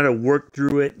 kind of work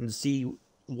through it and see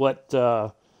what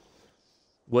sort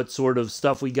of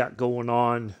stuff we got going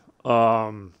on.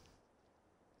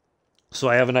 So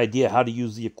I have an idea how to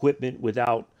use the equipment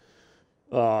without,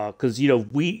 cause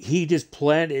he just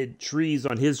planted trees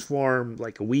on his farm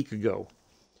like a week ago.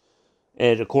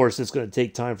 And of course, it's going to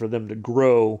take time for them to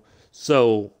grow.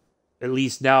 So at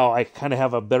least now I kind of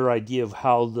have a better idea of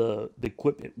how the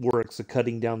equipment works, the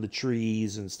cutting down the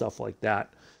trees and stuff like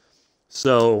that.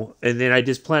 So, and then I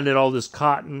just planted all this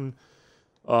cotton.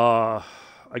 I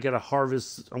got to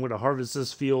harvest. I'm going to harvest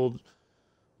this field,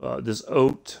 this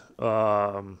oat.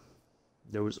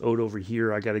 There was oat over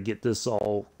here. I got to get this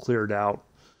all cleared out.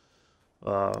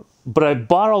 But I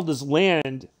bought all this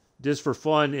land just for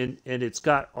fun, and it's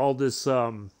got all this,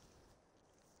 a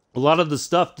lot of the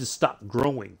stuff just stopped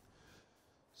growing.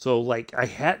 So like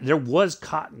there was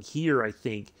cotton here, I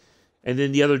think. And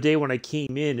then the other day when I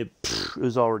came in, it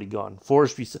was already gone.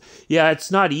 Forestry, yeah, it's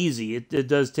not easy. It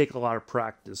does take a lot of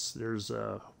practice. There's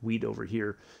wheat over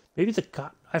here. Maybe the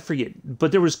cotton, I forget.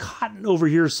 But there was cotton over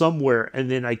here somewhere. And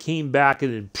then I came back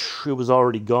and it was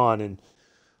already gone. And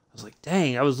I was like,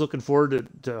 dang, I was looking forward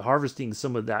to harvesting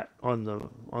some of that on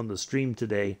the stream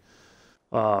today.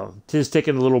 Just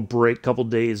taking a little break, couple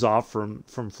days off from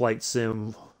Flight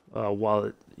Sim while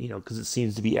it, because it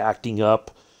seems to be acting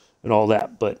up and all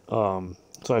that. But so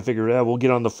I figured, we'll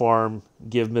get on the farm,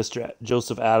 give Mr.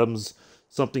 Joseph Adams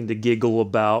something to giggle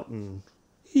about and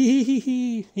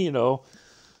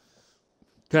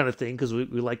kind of thing, because we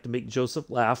like to make Joseph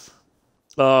laugh.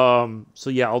 So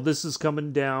yeah, all this is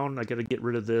coming down. I got to get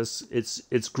rid of this.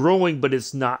 It's growing, but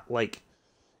it's not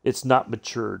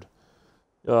matured.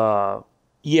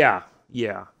 Yeah.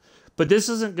 But this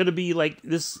isn't going to be like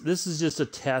this. This is just a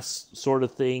test sort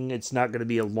of thing. It's not going to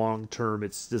be a long term.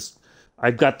 It's just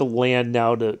I've got the land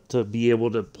now to be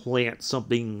able to plant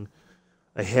something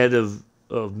ahead of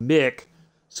Mick,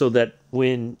 so that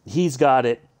when he's got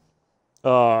it,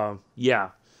 yeah.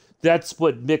 That's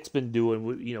what Mick's been doing.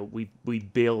 We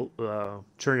bale,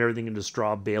 turn everything into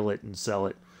straw, bale it, and sell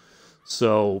it.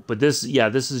 So, but this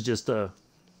is just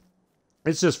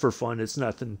it's just for fun. It's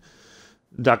nothing.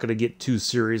 I'm not going to get too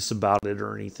serious about it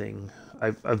or anything.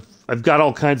 I've got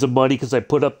all kinds of money because I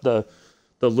put up the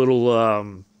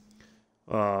little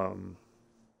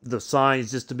the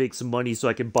signs just to make some money so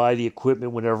I can buy the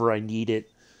equipment whenever I need it,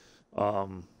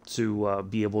 to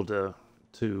be able to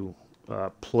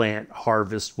plant,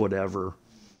 harvest, whatever.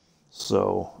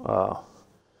 So,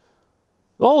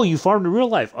 oh, you farmed in real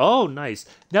life. Oh, nice.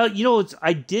 Now,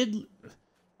 I did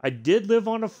live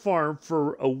on a farm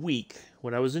for a week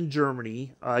when I was in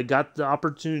Germany. I got the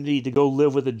opportunity to go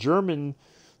live with a German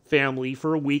family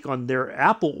for a week on their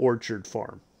apple orchard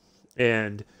farm.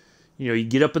 And, you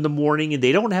get up in the morning and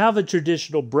they don't have a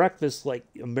traditional breakfast like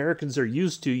Americans are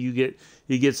used to. You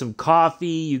get some coffee,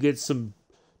 you get some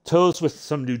toast with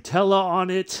some Nutella on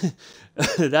it.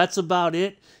 That's about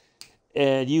it.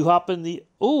 And you hop in the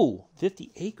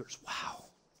 50 acres.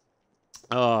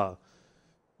 Wow.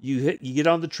 You get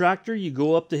on the tractor, you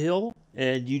go up the hill,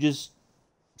 and you just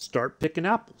start picking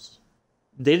apples.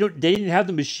 They didn't have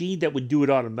the machine that would do it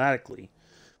automatically,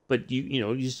 but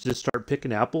you just start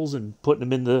picking apples and putting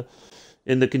them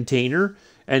in the container.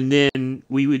 And then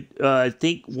we would, I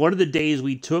think one of the days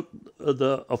we took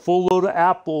a full load of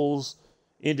apples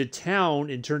into town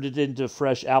and turned it into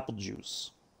fresh apple juice.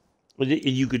 And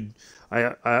you could,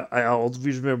 I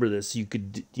always remember this. You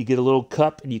get a little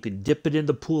cup and you could dip it in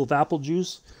the pool of apple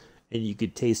juice, and you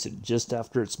could taste it just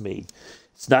after it's made.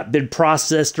 It's not been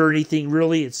processed or anything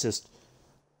really. It's just,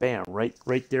 bam, right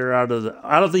there out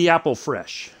of the apple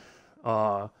fresh.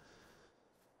 They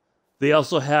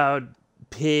also had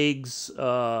pigs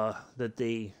that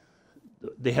they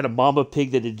had a mama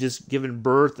pig that had just given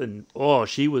birth, and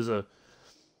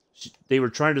they were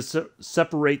trying to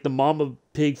separate the mama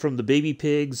pig from the baby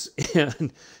pigs,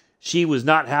 and she was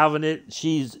not having it.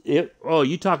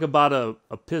 You talk about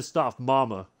a pissed off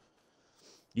mama.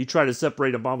 You try to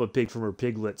separate a mama pig from her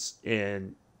piglets,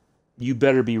 and you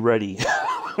better be ready.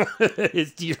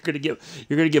 You're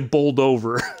gonna get bowled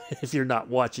over if you're not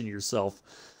watching yourself.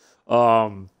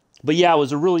 But yeah, it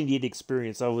was a really neat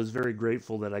experience. I was very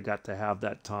grateful that I got to have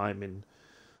that time, and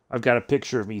I've got a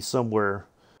picture of me somewhere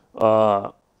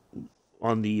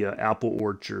on the apple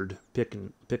orchard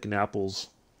picking apples,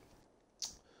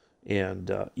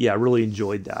 and I really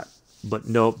enjoyed that. But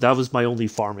no, that was my only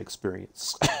farm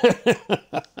experience.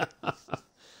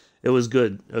 It was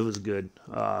good. It was good.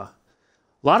 A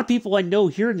lot of people I know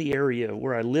here in the area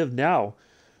where I live now,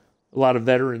 a lot of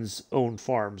veterans own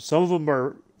farms. Some of them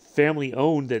are family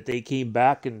owned that they came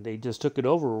back and they just took it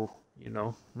over,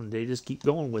 and they just keep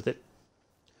going with it.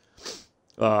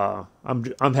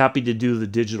 I'm happy to do the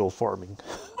digital farming.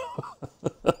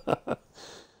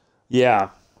 Yeah,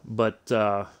 but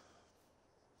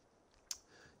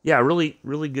really,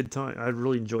 really good time. I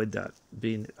really enjoyed that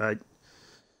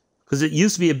because it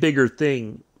used to be a bigger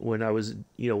thing when I was,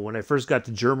 when I first got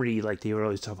to Germany. Like they would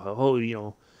always talk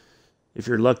about, if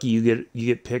you're lucky, you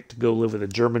get picked to go live with a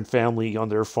German family on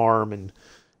their farm and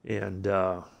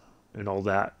all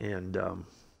that, and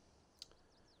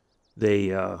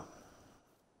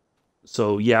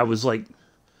so yeah, it was like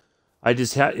it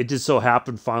just so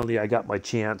happened finally I got my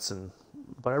chance,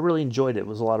 but I really enjoyed it. It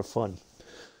was a lot of fun.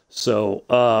 So,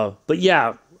 but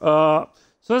yeah, so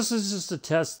this is just a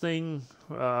test thing.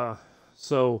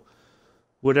 So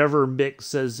whatever Mick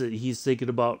says that he's thinking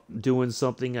about doing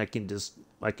something, I can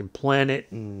plan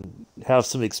it and have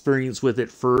some experience with it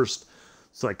first.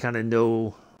 So I kind of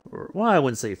know, I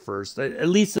wouldn't say first, at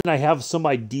least then I have some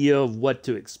idea of what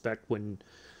to expect when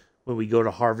we go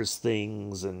to harvest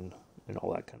things and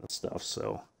all that kind of stuff.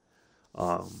 So,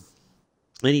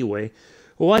 anyway,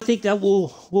 well, I think that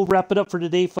we'll wrap it up for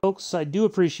today, folks. I do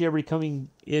appreciate everybody coming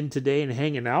in today and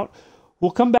hanging out.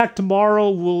 We'll come back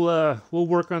tomorrow. We'll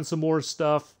work on some more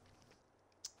stuff,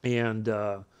 and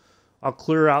I'll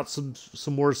clear out some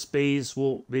more space.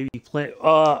 We'll maybe plant.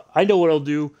 I know what I'll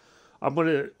do.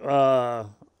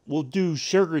 We'll do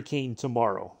sugarcane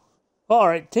tomorrow. All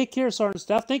right. Take care, Sergeant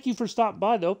Staff. Thank you for stopping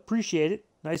by, though. Appreciate it.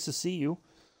 Nice to see you.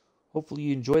 Hopefully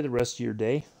you enjoy the rest of your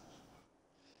day.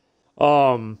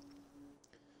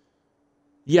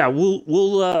 Yeah,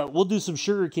 we'll do some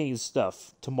sugarcane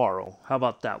stuff tomorrow. How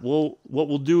about that? What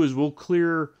we'll do is I'll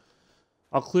clear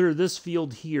this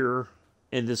field here,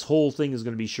 and this whole thing is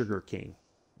going to be sugarcane.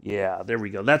 Yeah, there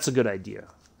we go. That's a good idea.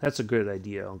 That's a good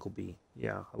idea, Uncle B.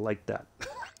 Yeah, I like that.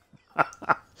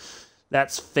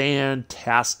 That's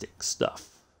fantastic stuff.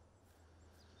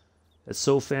 It's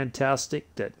so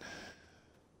fantastic that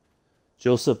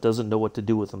Joseph doesn't know what to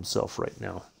do with himself right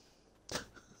now.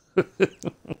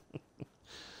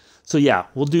 So yeah,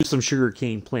 we'll do some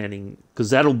sugarcane planting, because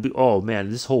that'll be, oh man,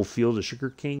 this whole field of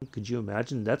sugarcane, could you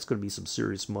imagine? That's going to be some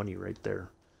serious money right there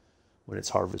when it's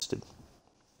harvested.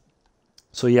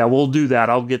 So yeah, we'll do that.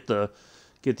 I'll get the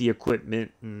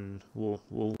equipment, and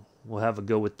we'll have a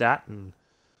go with that and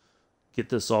get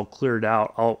this all cleared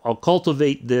out. I'll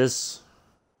cultivate this.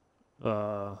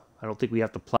 I don't think we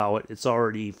have to plow it. It's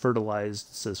already fertilized.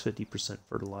 It says 50%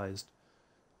 fertilized.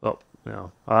 Oh,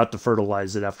 no, I'll have to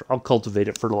fertilize it after. I'll cultivate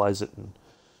it, fertilize it,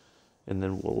 and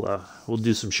then we'll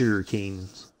do some sugarcane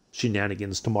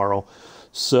shenanigans tomorrow.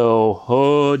 So,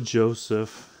 oh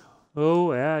Joseph, oh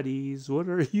Addies, what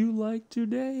are you like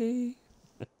today?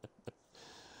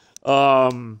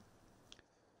 So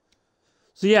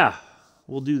yeah,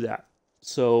 we'll do that.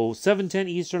 So 7:10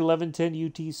 Eastern,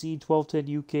 11:10 UTC,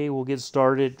 12:10 UK. We'll get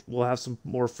started. We'll have some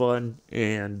more fun,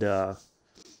 and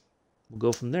we'll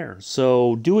go from there.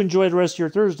 So do enjoy the rest of your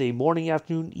Thursday, morning,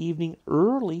 afternoon, evening,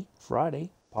 early Friday,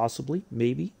 possibly,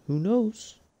 maybe, who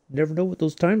knows? Never know with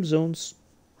those time zones.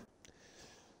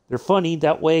 They're funny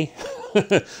that way.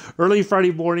 Early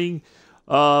Friday morning,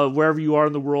 wherever you are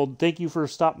in the world. Thank you for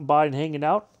stopping by and hanging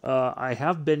out. I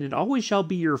have been and always shall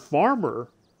be your farmer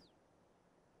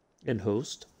and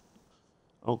host,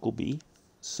 Uncle B.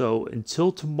 So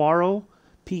until tomorrow,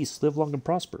 peace, live long and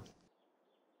prosper.